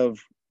sort of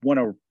want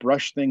to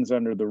brush things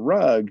under the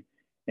rug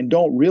and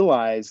don't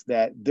realize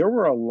that there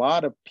were a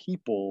lot of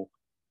people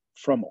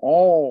from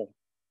all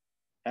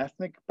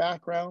ethnic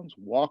backgrounds,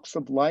 walks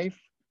of life,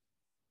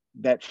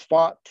 that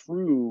fought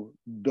through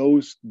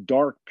those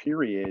dark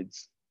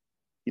periods,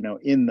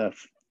 in the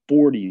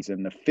 40s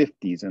and the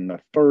 50s and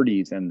the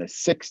 30s and the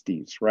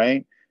 60s,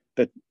 right?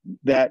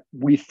 That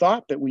we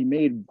thought that we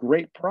made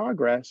great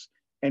progress,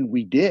 and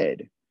we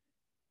did.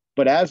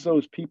 But as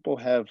those people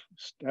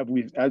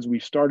as we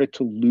started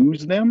to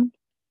lose them,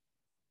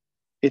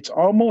 it's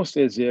almost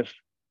as if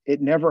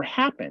it never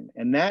happened,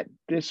 and that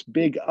this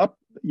big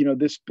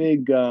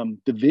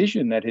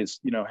division that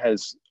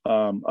has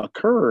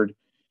occurred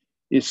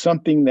is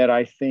something that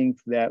I think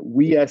that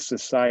we as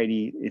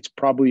society, it's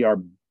probably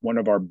one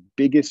of our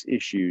biggest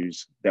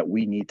issues that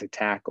we need to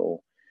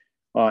tackle.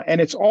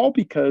 And it's all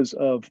because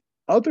of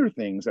other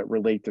things that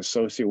relate to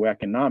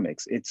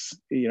socioeconomics.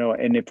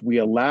 And if we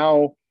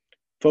allow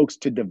folks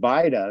to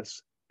divide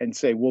us and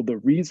say, well, the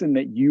reason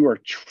that you are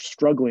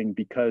struggling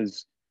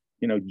because,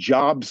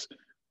 jobs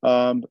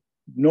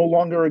no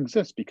longer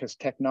exist because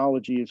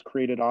technology has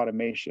created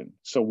automation.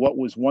 So what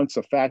was once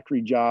a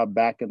factory job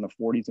back in the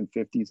 40s and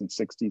 50s and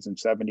 60s and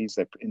 70s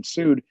that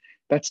ensued,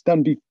 that's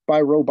done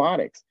by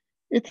robotics.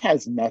 It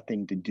has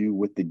nothing to do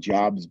with the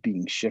jobs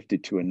being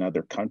shifted to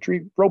another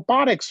country.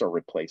 Robotics are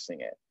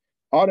replacing it.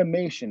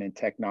 Automation and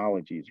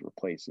technology is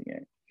replacing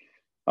it.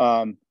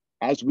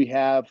 As we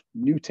have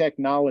new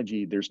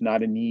technology, there's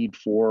not a need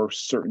for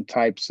certain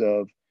types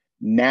of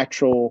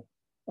natural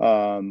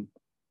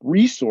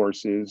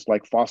resources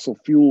like fossil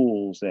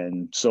fuels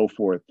and so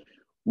forth.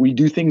 We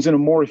do things in a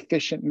more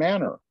efficient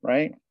manner,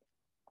 right?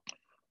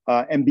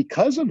 And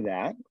because of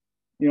that,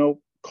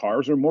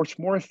 cars are much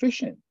more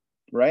efficient,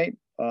 right?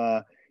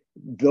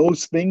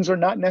 Those things are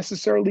not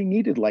necessarily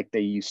needed like they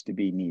used to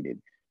be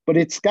needed. But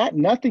it's got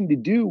nothing to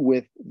do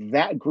with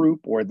that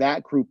group or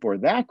that group or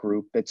that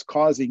group that's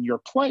causing your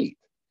plight.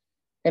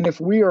 And if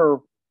we are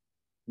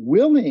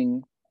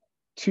willing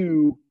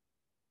to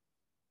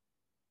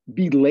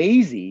be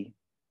lazy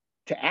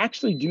to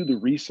actually do the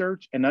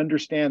research and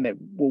understand that,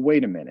 well,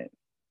 wait a minute,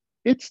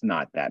 it's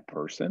not that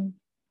person.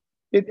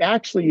 It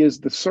actually is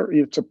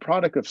it's a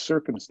product of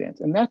circumstance.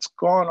 And that's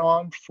gone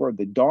on for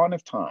the dawn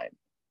of time,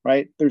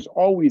 right? There's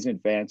always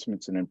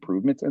advancements and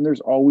improvements, and there's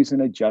always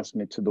an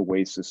adjustment to the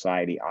way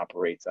society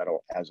operates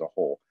as a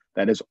whole.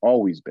 That has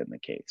always been the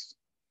case.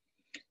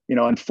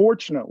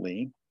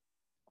 Unfortunately,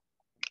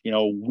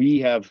 we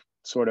have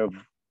sort of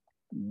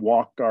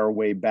walked our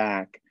way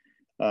back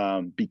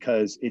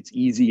because it's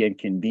easy and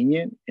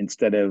convenient,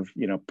 instead of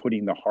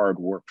putting the hard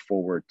work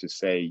forward to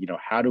say,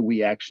 how do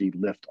we actually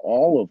lift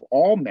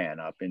all man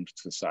up in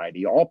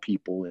society, all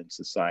people in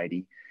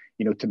society,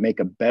 to make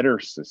a better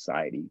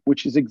society,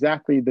 which is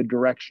exactly the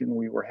direction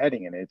we were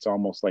heading in. It's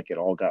almost like it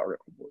all got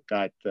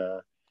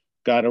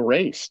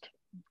erased.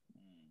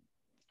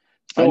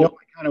 So I know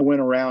I kind of went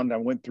around. I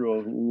went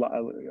through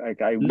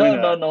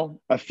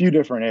a few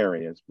different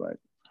areas, but.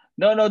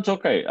 No, it's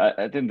okay.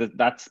 I think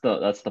that's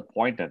the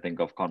point, I think,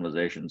 of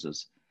conversations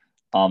is,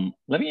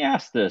 let me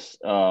ask this,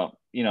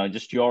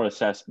 just your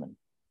assessment.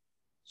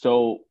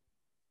 So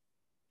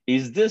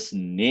is this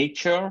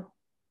nature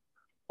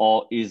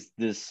or is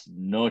this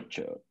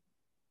nurture?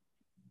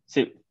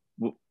 See,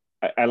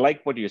 I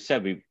like what you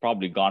said. We've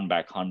probably gone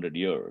back 100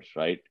 years,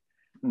 right?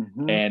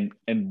 Mm-hmm.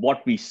 And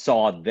what we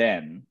saw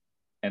then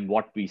and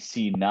what we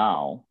see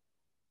now,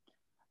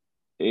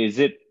 is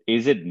it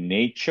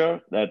nature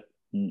that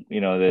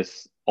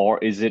this, or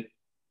is it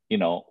you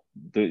know,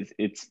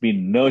 it's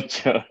been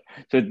nurtured.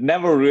 So it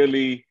never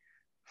really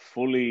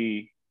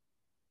fully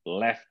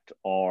left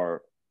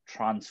or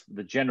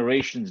the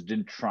generations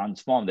didn't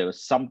transform. There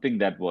was something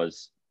that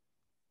was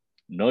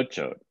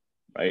nurtured,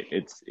 right?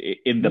 It's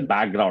in the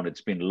background,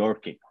 it's been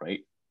lurking,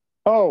 right?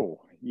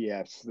 Oh,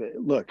 yes.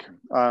 Look,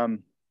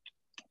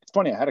 it's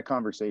funny. I had a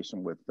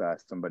conversation with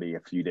somebody a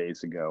few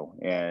days ago,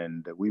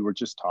 and we were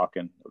just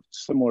talking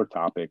similar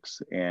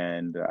topics.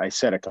 And I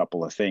said a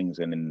couple of things,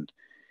 and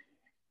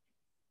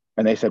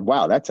they said,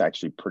 "Wow, that's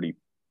actually pretty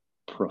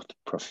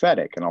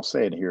prophetic." And I'll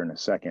say it here in a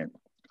second.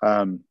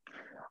 Um,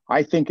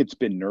 I think it's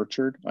been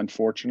nurtured,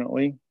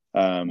 unfortunately,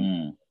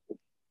 Mm,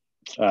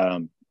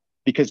 um,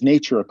 because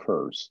nature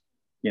occurs.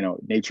 You know,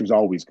 nature's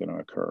always going to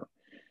occur.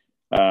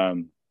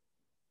 Um,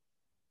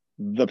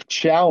 the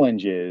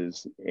challenge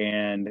is,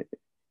 and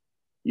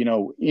you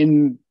know,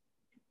 in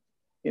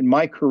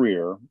my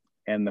career,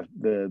 and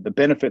the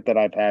benefit that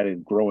I've had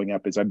in growing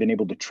up is I've been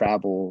able to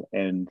travel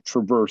and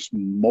traverse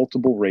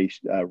multiple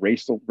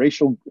racial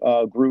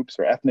groups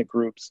or ethnic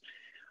groups,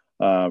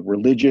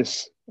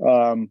 religious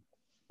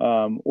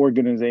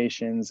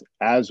organizations,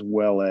 as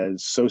well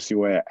as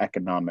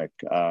socioeconomic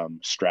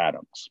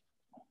stratums,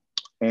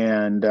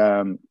 and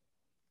um,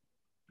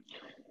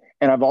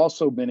 and I've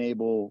also been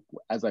able,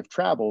 as I've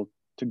traveled,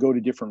 to go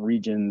to different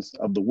regions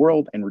of the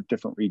world and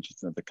different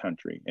regions of the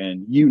country.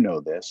 And you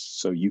know this,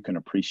 so you can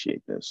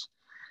appreciate this.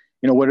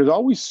 You know, what has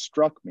always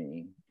struck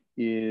me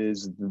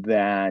is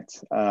that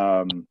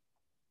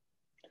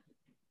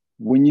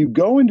when you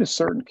go into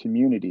certain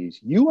communities,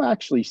 you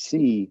actually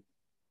see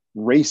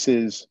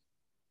races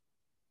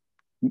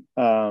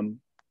um,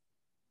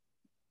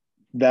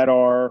 that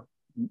are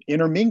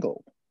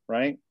intermingled,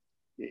 right?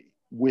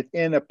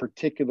 Within a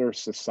particular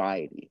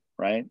society,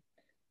 right?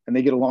 And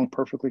they get along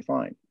perfectly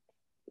fine.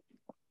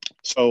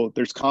 So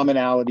there's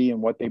commonality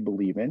in what they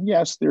believe in.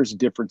 Yes, there's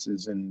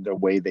differences in the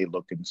way they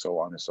look and so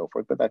on and so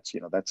forth, but that's,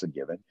 you know, that's a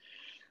given.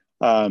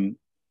 Um,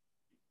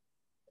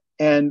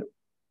 and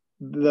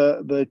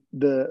the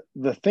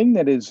thing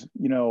that is,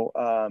 you know,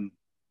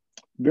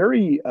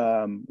 very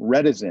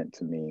reticent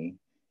to me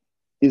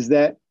is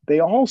that they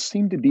all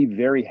seem to be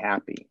very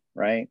happy,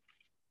 right?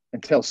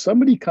 Until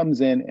somebody comes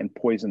in and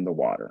poison the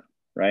water,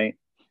 right?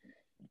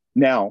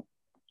 Now,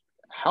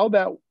 how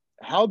that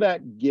how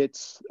that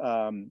gets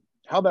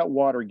how that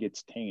water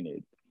gets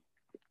tainted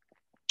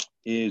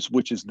is,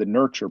 which is the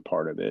nurture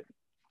part of it,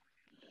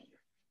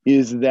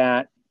 is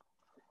that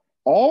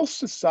all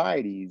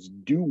societies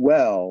do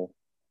well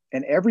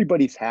and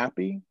everybody's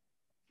happy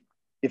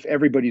if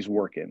everybody's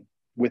working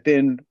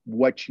within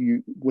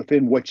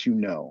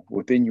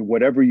your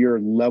whatever your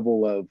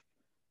level of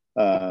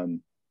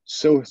um,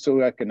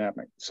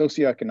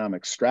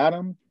 socioeconomic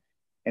stratum,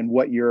 and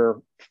what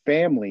your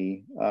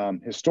family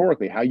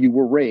historically, how you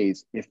were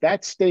raised, if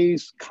that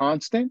stays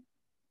constant,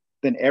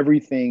 then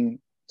everything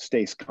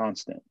stays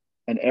constant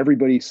and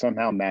everybody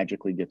somehow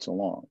magically gets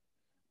along.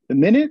 The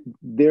minute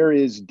there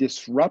is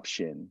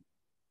disruption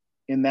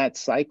in that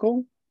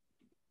cycle,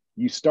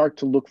 you start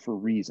to look for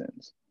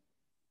reasons.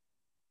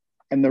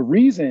 And the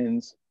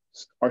reasons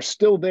are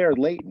still there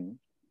latent,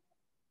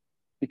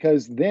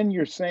 because then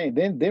you're saying,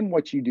 then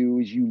what you do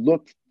is you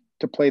look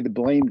to play the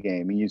blame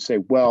game and you say,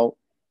 well,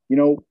 you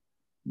know,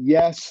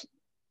 yes,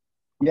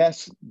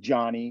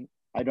 Johnny,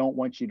 I don't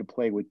want you to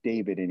play with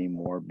David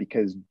anymore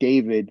because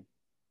David's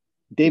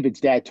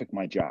dad took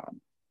my job.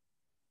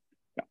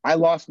 I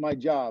lost my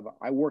job.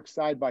 I worked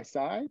side by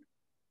side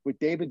with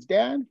David's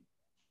dad,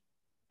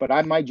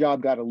 but my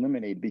job got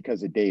eliminated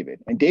because of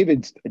David. And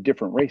David's a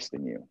different race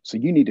than you. So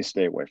you need to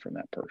stay away from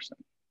that person.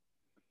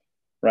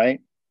 Right.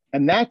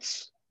 And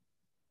that's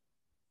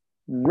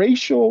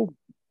racial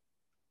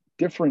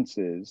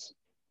differences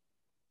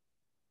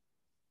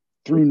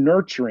through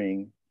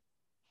nurturing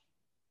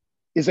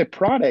is a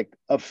product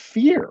of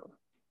fear.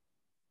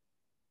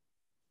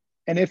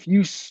 And if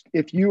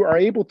you are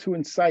able to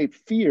incite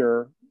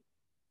fear,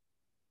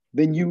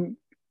 then you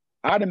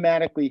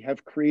automatically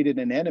have created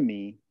an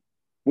enemy,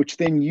 which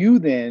then you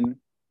then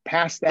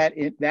pass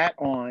that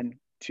on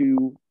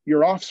to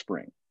your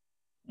offspring.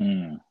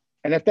 mm,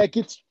 And if that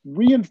gets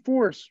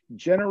reinforced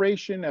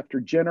generation after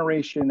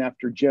generation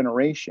after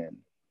generation,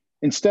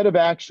 instead of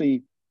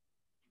actually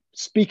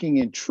speaking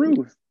in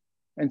truth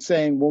and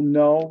saying, well,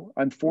 no,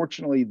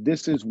 unfortunately,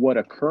 this is what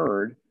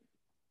occurred,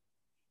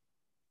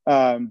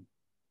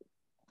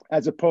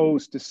 as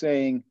opposed to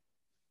saying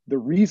the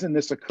reason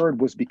this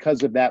occurred was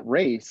because of that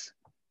race,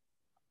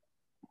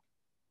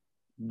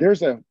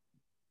 there's a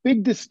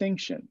big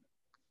distinction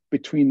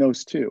between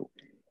those two.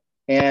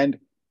 And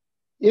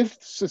if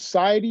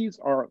societies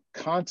are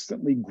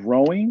constantly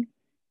growing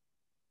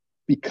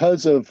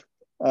because of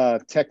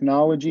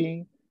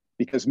technology,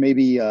 because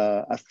maybe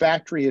a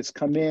factory has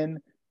come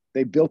in,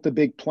 they built a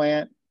big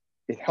plant,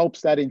 it helps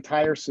that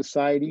entire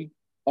society,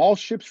 all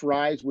ships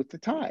rise with the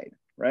tide,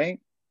 right?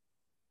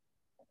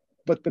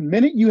 But the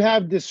minute you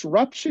have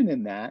disruption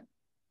in that,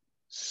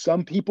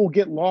 some people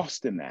get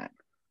lost in that.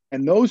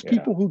 And those yeah.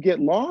 people who get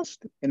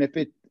lost, and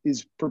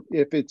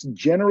if it's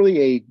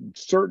generally a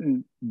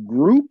certain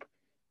group,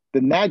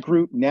 then that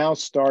group now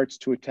starts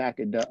to attack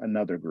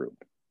another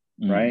group,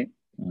 right?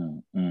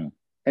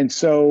 And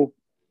so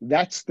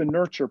that's the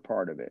nurture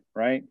part of it,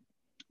 right?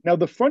 Now,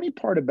 the funny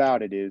part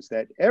about it is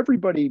that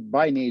everybody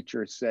by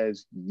nature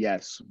says,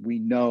 yes, we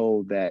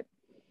know that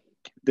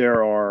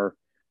there are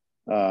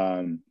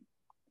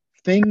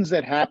things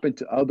that happen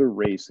to other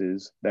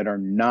races that are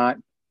not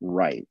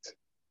right.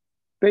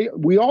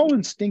 We all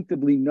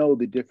instinctively know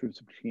the difference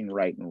between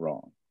right and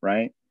wrong,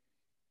 right?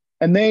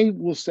 And they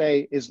will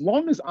say, as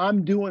long as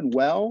I'm doing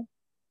well,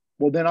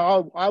 then I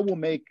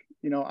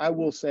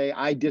will say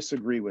I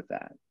disagree with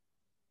that.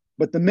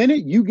 But the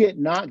minute you get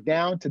knocked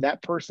down to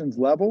that person's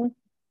level,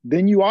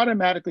 then you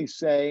automatically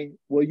say,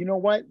 well, you know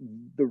what?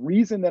 The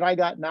reason that I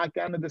got knocked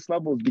down to this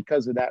level is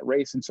because of that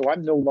race. And so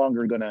I'm no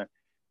longer going to,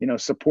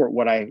 support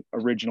what I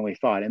originally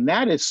thought. And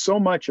that is so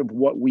much of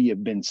what we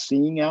have been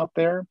seeing out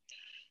there,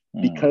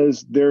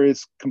 because there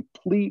is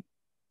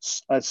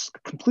a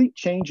complete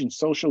change in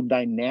social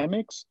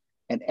dynamics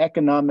and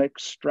economic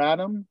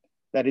stratum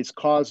that has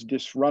caused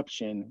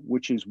disruption,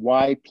 which is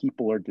why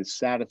people are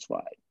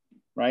dissatisfied,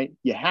 right?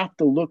 You have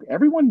to look,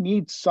 everybody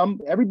needs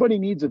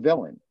a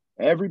villain.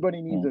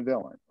 Everybody needs a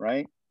villain,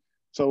 right?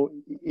 So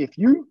if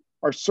you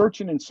are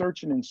searching and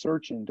searching and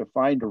searching to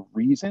find a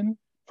reason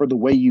for the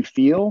way you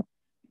feel,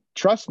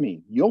 trust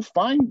me, you'll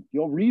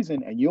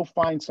reason and you'll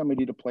find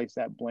somebody to place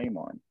that blame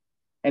on.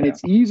 And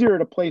it's easier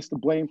to place the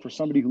blame for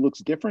somebody who looks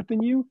different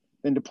than you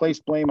than to place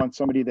blame on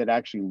somebody that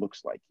actually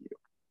looks like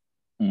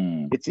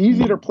you. It's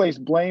easier to place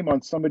blame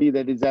on somebody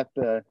that is at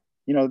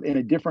in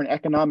a different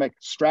economic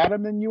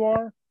stratum than you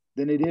are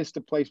than it is to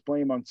place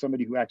blame on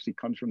somebody who actually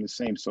comes from the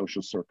same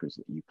social circles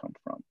that you come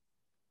from,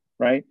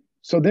 right?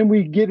 So then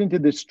we get into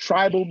this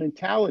tribal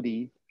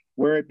mentality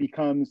where it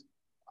becomes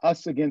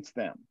us against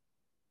them.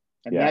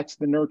 And that's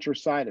the nurture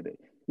side of it.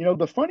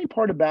 The funny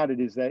part about it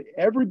is that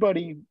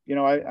everybody,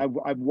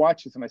 I've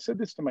watched this, and I said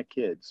this to my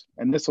kids,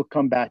 and this will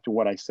come back to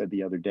what I said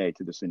the other day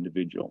to this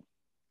individual.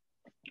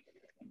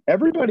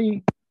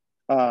 Everybody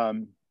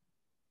will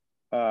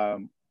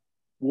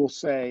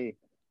say,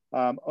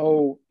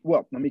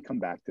 let me come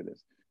back to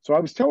this. So I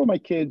was telling my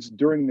kids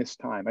during this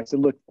time, I said,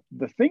 look,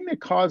 the thing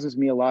that causes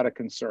me a lot of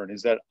concern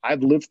is that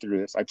I've lived through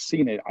this. I've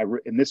seen it.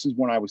 And this is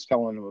when I was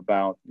telling them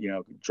about,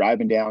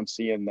 driving down,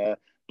 seeing the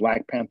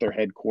Black Panther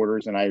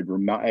headquarters. And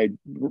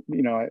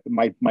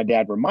my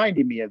dad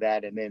reminded me of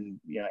that. And then,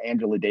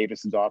 Angela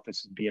Davis's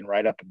office being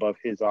right up above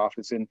his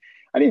office. And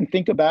I didn't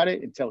think about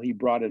it until he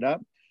brought it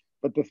up.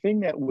 But the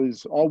thing that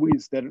was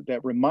always that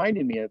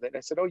reminded me of it,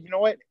 I said, oh, you know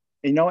what?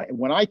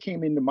 When I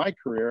came into my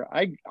career,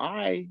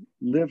 I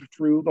lived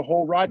through the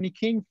whole Rodney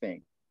King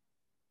thing,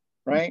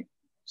 right?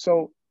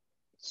 So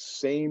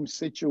same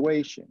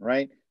situation,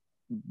 right?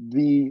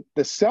 The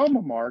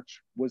Selma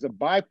March was a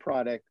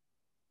byproduct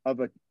of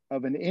a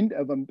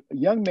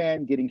young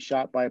man getting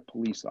shot by a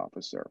police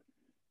officer.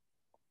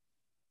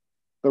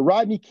 The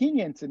Rodney King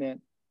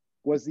incident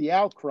was the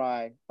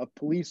outcry of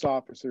police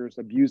officers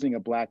abusing a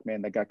Black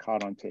man that got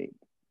caught on tape,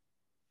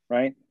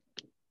 right?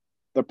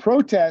 The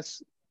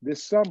protests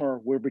this summer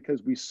were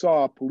because we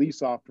saw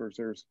police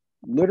officers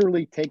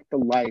literally take the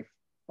life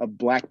of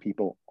Black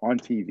people on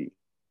TV,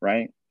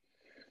 right?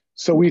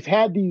 So we've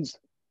had these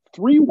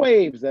three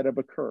waves that have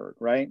occurred,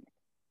 right?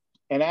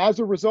 And as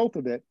a result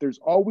of it, there's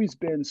always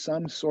been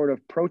some sort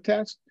of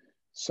protest,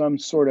 some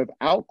sort of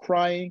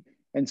outcrying,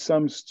 and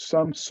some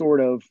sort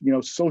of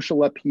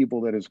social upheaval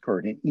that has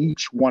occurred in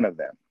each one of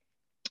them.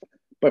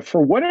 But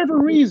for whatever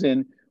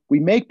reason, we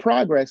make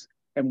progress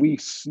and we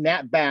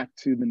snap back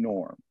to the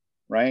norm,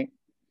 right?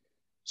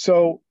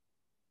 So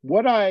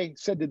what I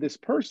said to this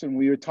person,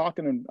 we were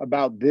talking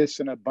about this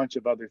and a bunch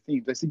of other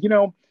things. I said,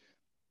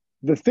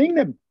 the thing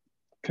that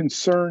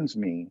concerns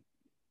me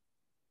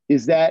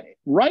is that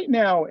right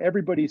now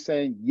everybody's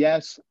saying,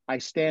 yes, I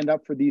stand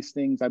up for these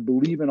things. I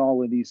believe in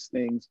all of these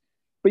things,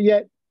 but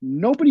yet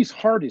nobody's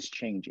heart is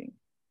changing,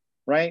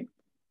 right?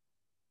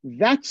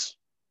 That's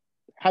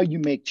how you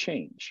make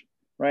change,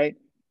 right?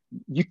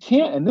 You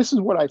can't, and this is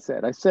what I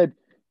said,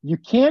 you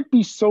can't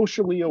be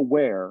socially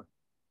aware,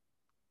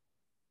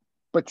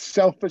 but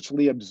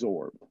selfishly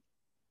absorbed.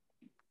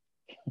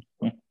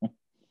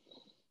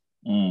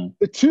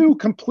 The two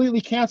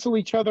completely cancel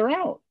each other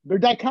out. They're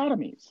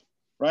dichotomies,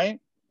 right?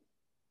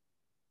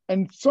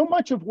 And so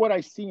much of what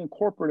I see in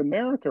corporate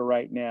America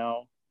right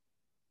now,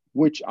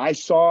 which I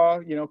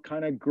saw,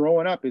 kind of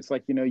growing up, it's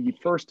like, you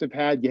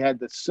had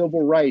the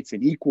civil rights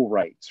and equal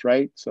rights,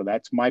 right? So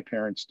that's my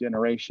parents'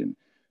 generation.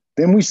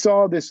 Then we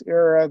saw this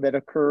era that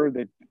occurred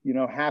that,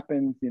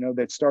 happened,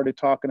 that started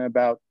talking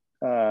about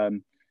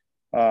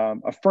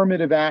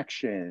affirmative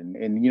action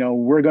and,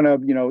 we're going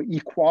to,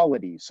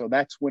 equality. So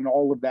that's when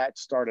all of that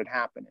started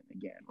happening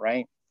again,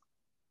 right?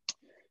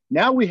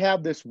 Now we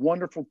have this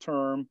wonderful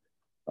term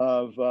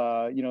of,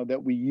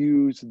 that we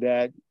use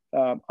that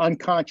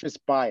unconscious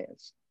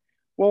bias.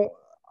 Well,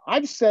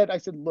 I said,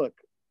 look,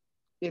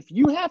 if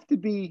you have to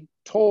be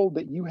told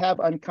that you have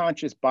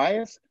unconscious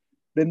bias,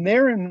 then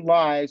therein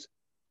lies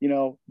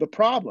the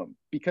problem.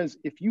 Because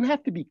if you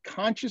have to be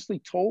consciously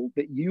told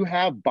that you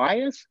have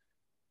bias,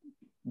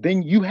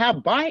 then you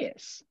have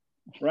bias,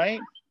 right?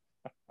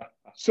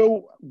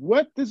 So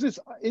what does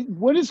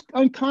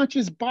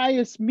unconscious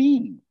bias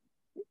mean?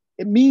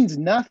 It means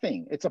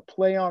nothing. It's a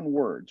play on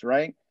words,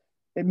 right?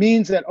 It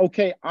means that,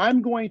 okay,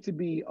 I'm going to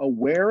be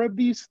aware of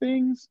these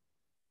things,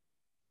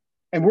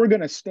 and we're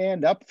going to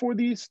stand up for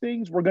these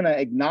things. We're going to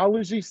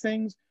acknowledge these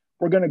things.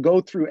 We're going to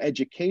go through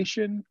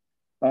education,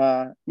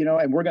 and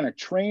we're going to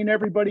train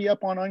everybody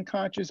up on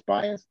unconscious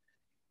bias.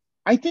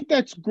 I think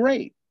that's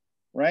great,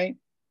 right?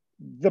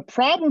 The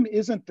problem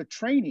isn't the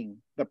training.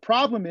 The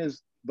problem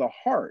is the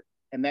heart.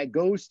 And that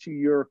goes to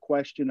your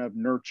question of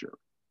nurture.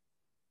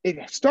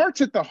 It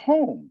starts at the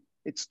home.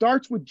 It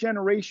starts with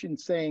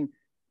generations saying,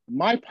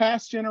 my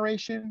past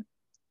generation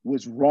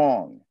was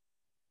wrong.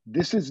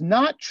 This is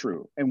not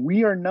true. And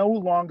we are no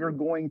longer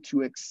going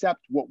to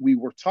accept what we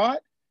were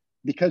taught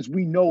because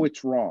we know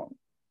it's wrong.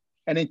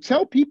 And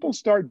until people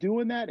start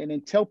doing that, and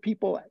until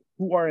people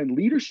who are in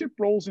leadership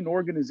roles in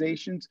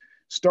organizations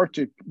start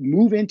to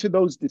move into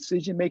those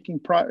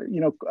decision-making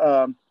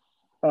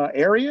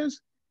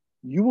areas,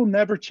 you will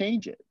never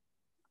change it,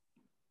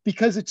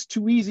 because it's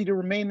too easy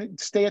to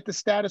stay at the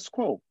status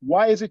quo.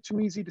 Why is it too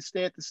easy to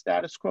stay at the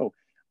status quo?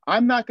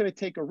 I'm not going to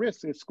take a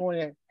risk that's going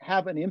to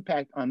have an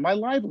impact on my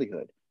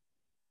livelihood.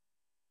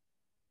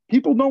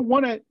 People don't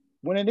want to,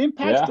 when it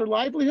impacts their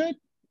livelihood,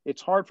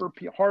 it's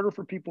harder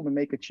for people to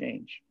make a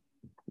change.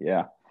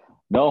 Yeah,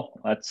 no,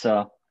 that's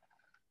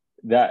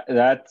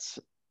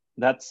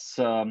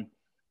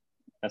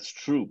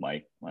true,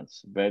 Mike.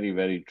 That's very,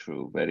 very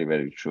true. Very,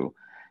 very true.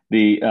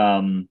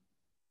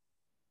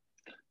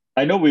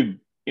 I know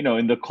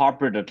in the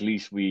corporate, at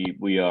least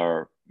we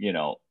are, I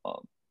don't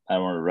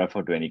want to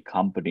refer to any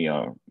company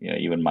or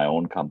even my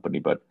own company,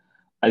 but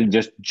I think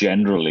just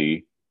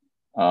generally,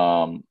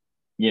 there's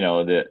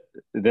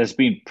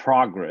been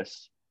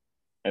progress,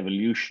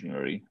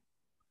 evolutionary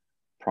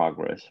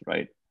progress,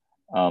 right?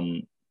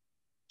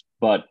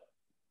 But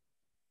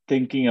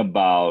thinking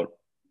about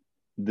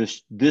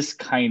this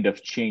kind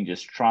of change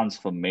is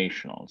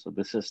transformational. So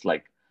this is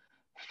like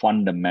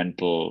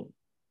fundamental,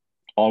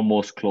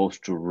 almost close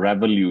to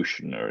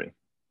revolutionary,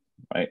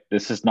 right?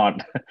 This is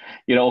not,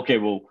 okay,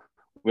 we'll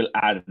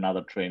add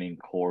another training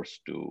course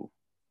to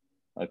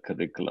a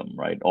curriculum,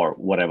 right? Or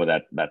whatever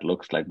that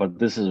looks like. But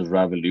this is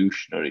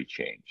revolutionary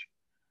change.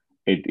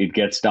 It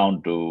gets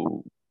down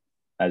to,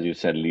 as you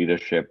said,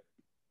 leadership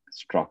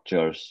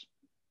structures,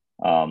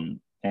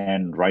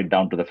 and right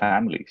down to the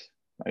families,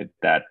 right?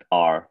 That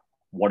are,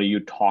 what are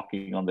you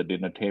talking on the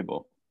dinner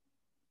table,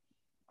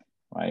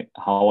 right?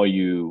 How are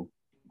you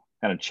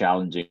kind of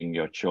challenging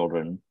your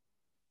children,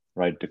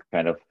 right? To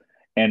kind of,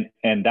 and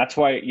that's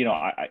why,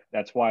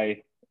 that's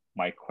why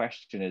my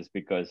question is,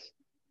 because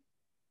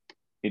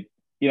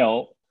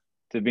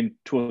there've been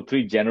 2 or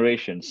 3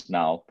 generations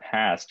now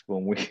past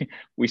when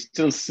we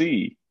still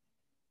see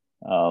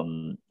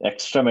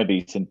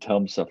extremities in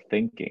terms of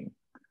thinking,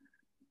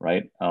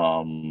 right?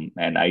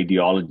 And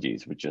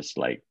ideologies, which is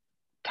like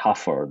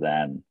tougher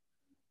than,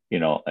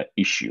 an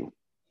issue,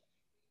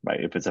 right?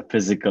 If it's a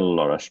physical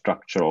or a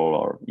structural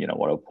or,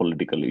 what a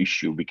political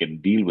issue, we can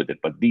deal with it.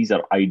 But these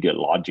are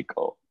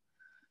ideological,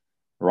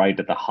 right?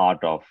 At the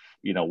heart of,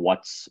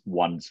 what's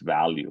one's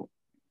value,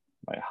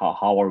 right?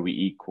 How are we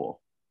equal,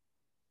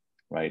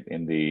 right?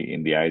 In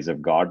the eyes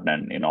of God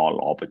and in all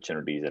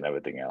opportunities and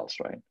everything else,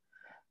 right?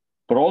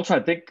 But also,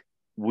 I think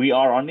we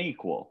are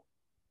unequal.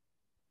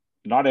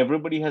 Not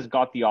everybody has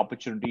got the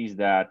opportunities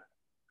that,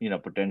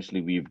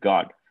 potentially we've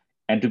got.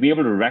 And to be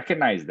able to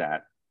recognize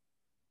that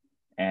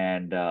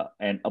and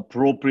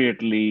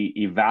appropriately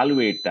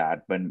evaluate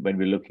that when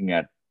we're looking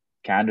at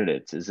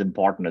candidates is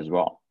important as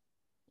well.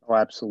 Oh,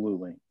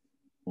 absolutely.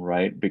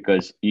 Right?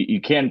 Because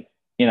you can't,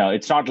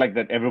 it's not like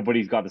that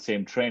everybody's got the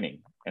same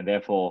training, and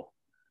therefore,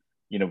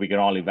 we can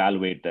all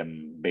evaluate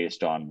them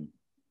based on,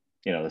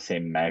 the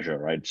same measure,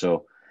 right?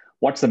 So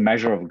what's the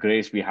measure of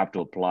grace we have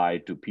to apply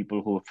to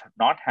people who have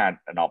not had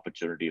an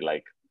opportunity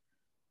like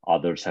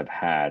others have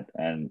had,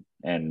 and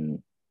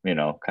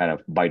kind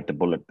of bite the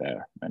bullet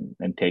there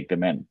and take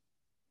them in,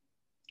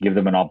 give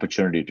them an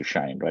opportunity to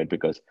shine, right?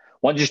 Because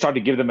once you start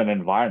to give them an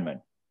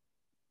environment,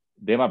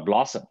 they might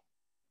blossom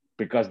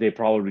because they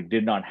probably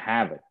did not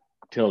have it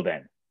till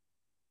then.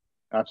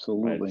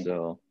 Absolutely.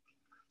 Right?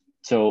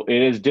 So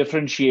it is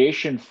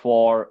differentiation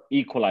for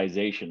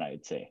equalization,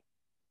 I'd say.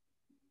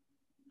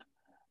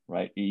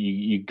 Right?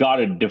 You got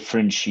to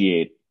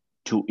differentiate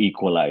to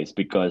equalize,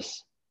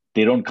 because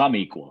they don't come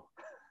equal.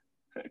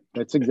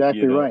 That's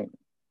exactly right.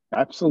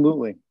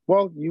 Absolutely.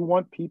 Well, you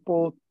want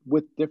people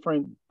with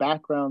different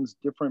backgrounds,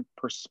 different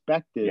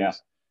perspectives. Yeah.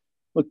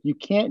 Look, you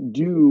can't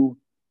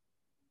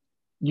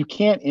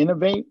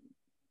innovate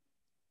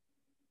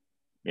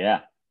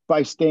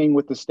by staying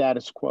with the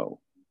status quo.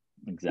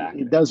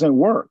 Exactly. It doesn't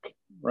work,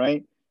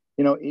 right?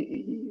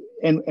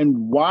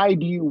 And why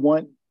do you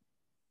want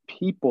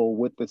people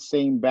with the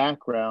same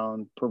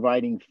background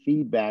providing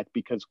feedback?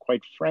 Because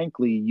quite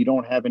frankly, you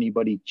don't have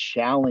anybody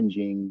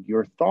challenging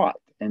your thought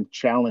and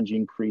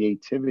challenging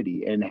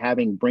creativity and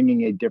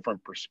bringing a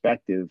different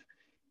perspective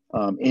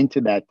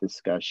into that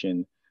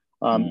discussion.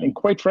 And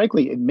quite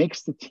frankly, it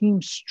makes the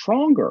team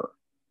stronger.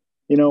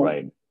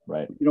 Right.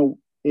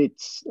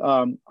 It's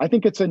I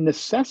think it's a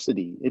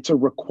necessity. It's a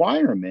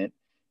requirement.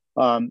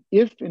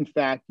 If in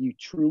fact you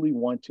truly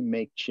want to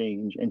make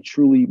change and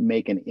truly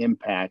make an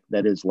impact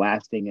that is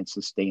lasting and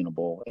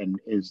sustainable and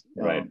is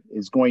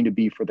going to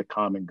be for the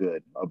common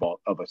good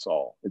of us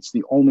all. It's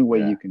the only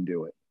way you can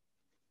do it.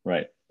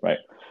 Right.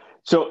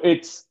 So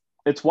it's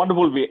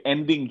wonderful we're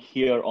ending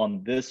here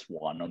on this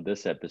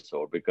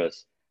episode,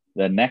 because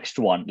the next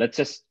one, let's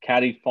just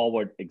carry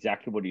forward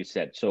exactly what you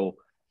said. So,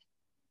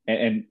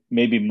 and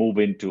maybe move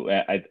into,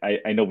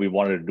 I know we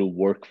wanted to do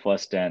work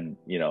first and,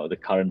 the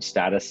current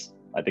status.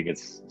 I think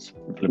it's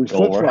flipped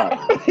over.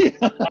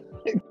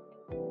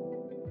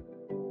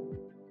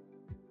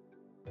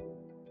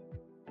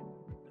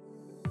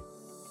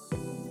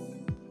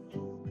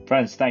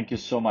 Friends, thank you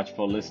so much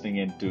for listening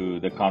into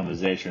the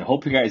conversation.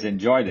 Hope you guys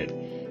enjoyed it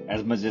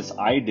as much as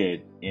I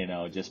did,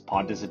 just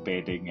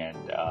participating and,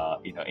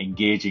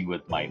 engaging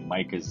with Mike.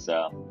 Mike is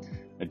a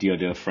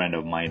dear friend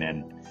of mine,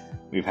 and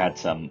we've had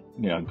some,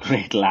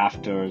 great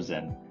laughters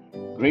and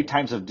great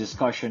times of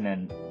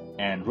discussion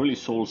and really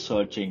soul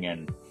searching.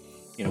 And,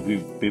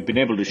 we've been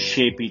able to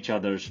shape each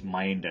other's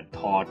mind and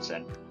thoughts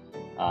and,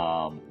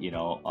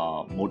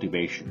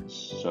 motivations.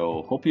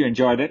 So hope you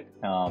enjoyed it.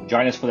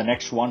 Join us for the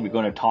next one. We're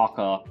going to talk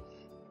a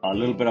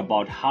little bit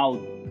about how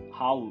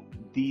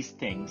these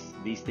things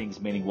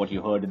meaning what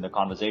you heard in the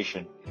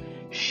conversation,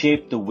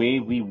 shape the way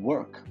we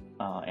work.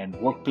 And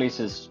workplace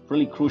is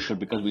really crucial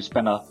because we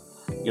spend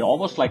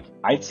almost like,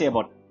 I'd say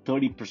about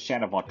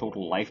 30% of our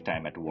total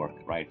lifetime at work,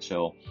 right?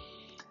 So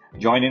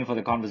join in for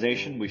the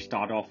conversation. We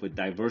start off with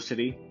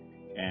diversity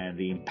and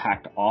the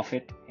impact of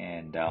it,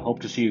 and hope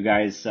to see you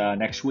guys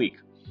next week.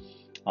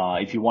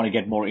 If you want to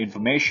get more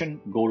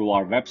information, go to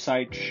our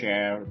website,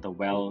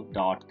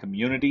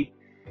 sharethewell.community.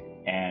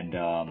 And,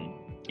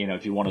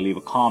 if you want to leave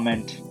a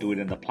comment, do it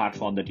in the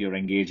platform that you're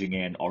engaging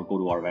in, or go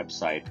to our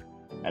website,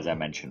 as I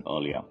mentioned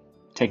earlier.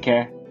 Take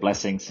care.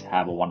 Blessings.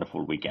 Have a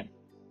wonderful weekend.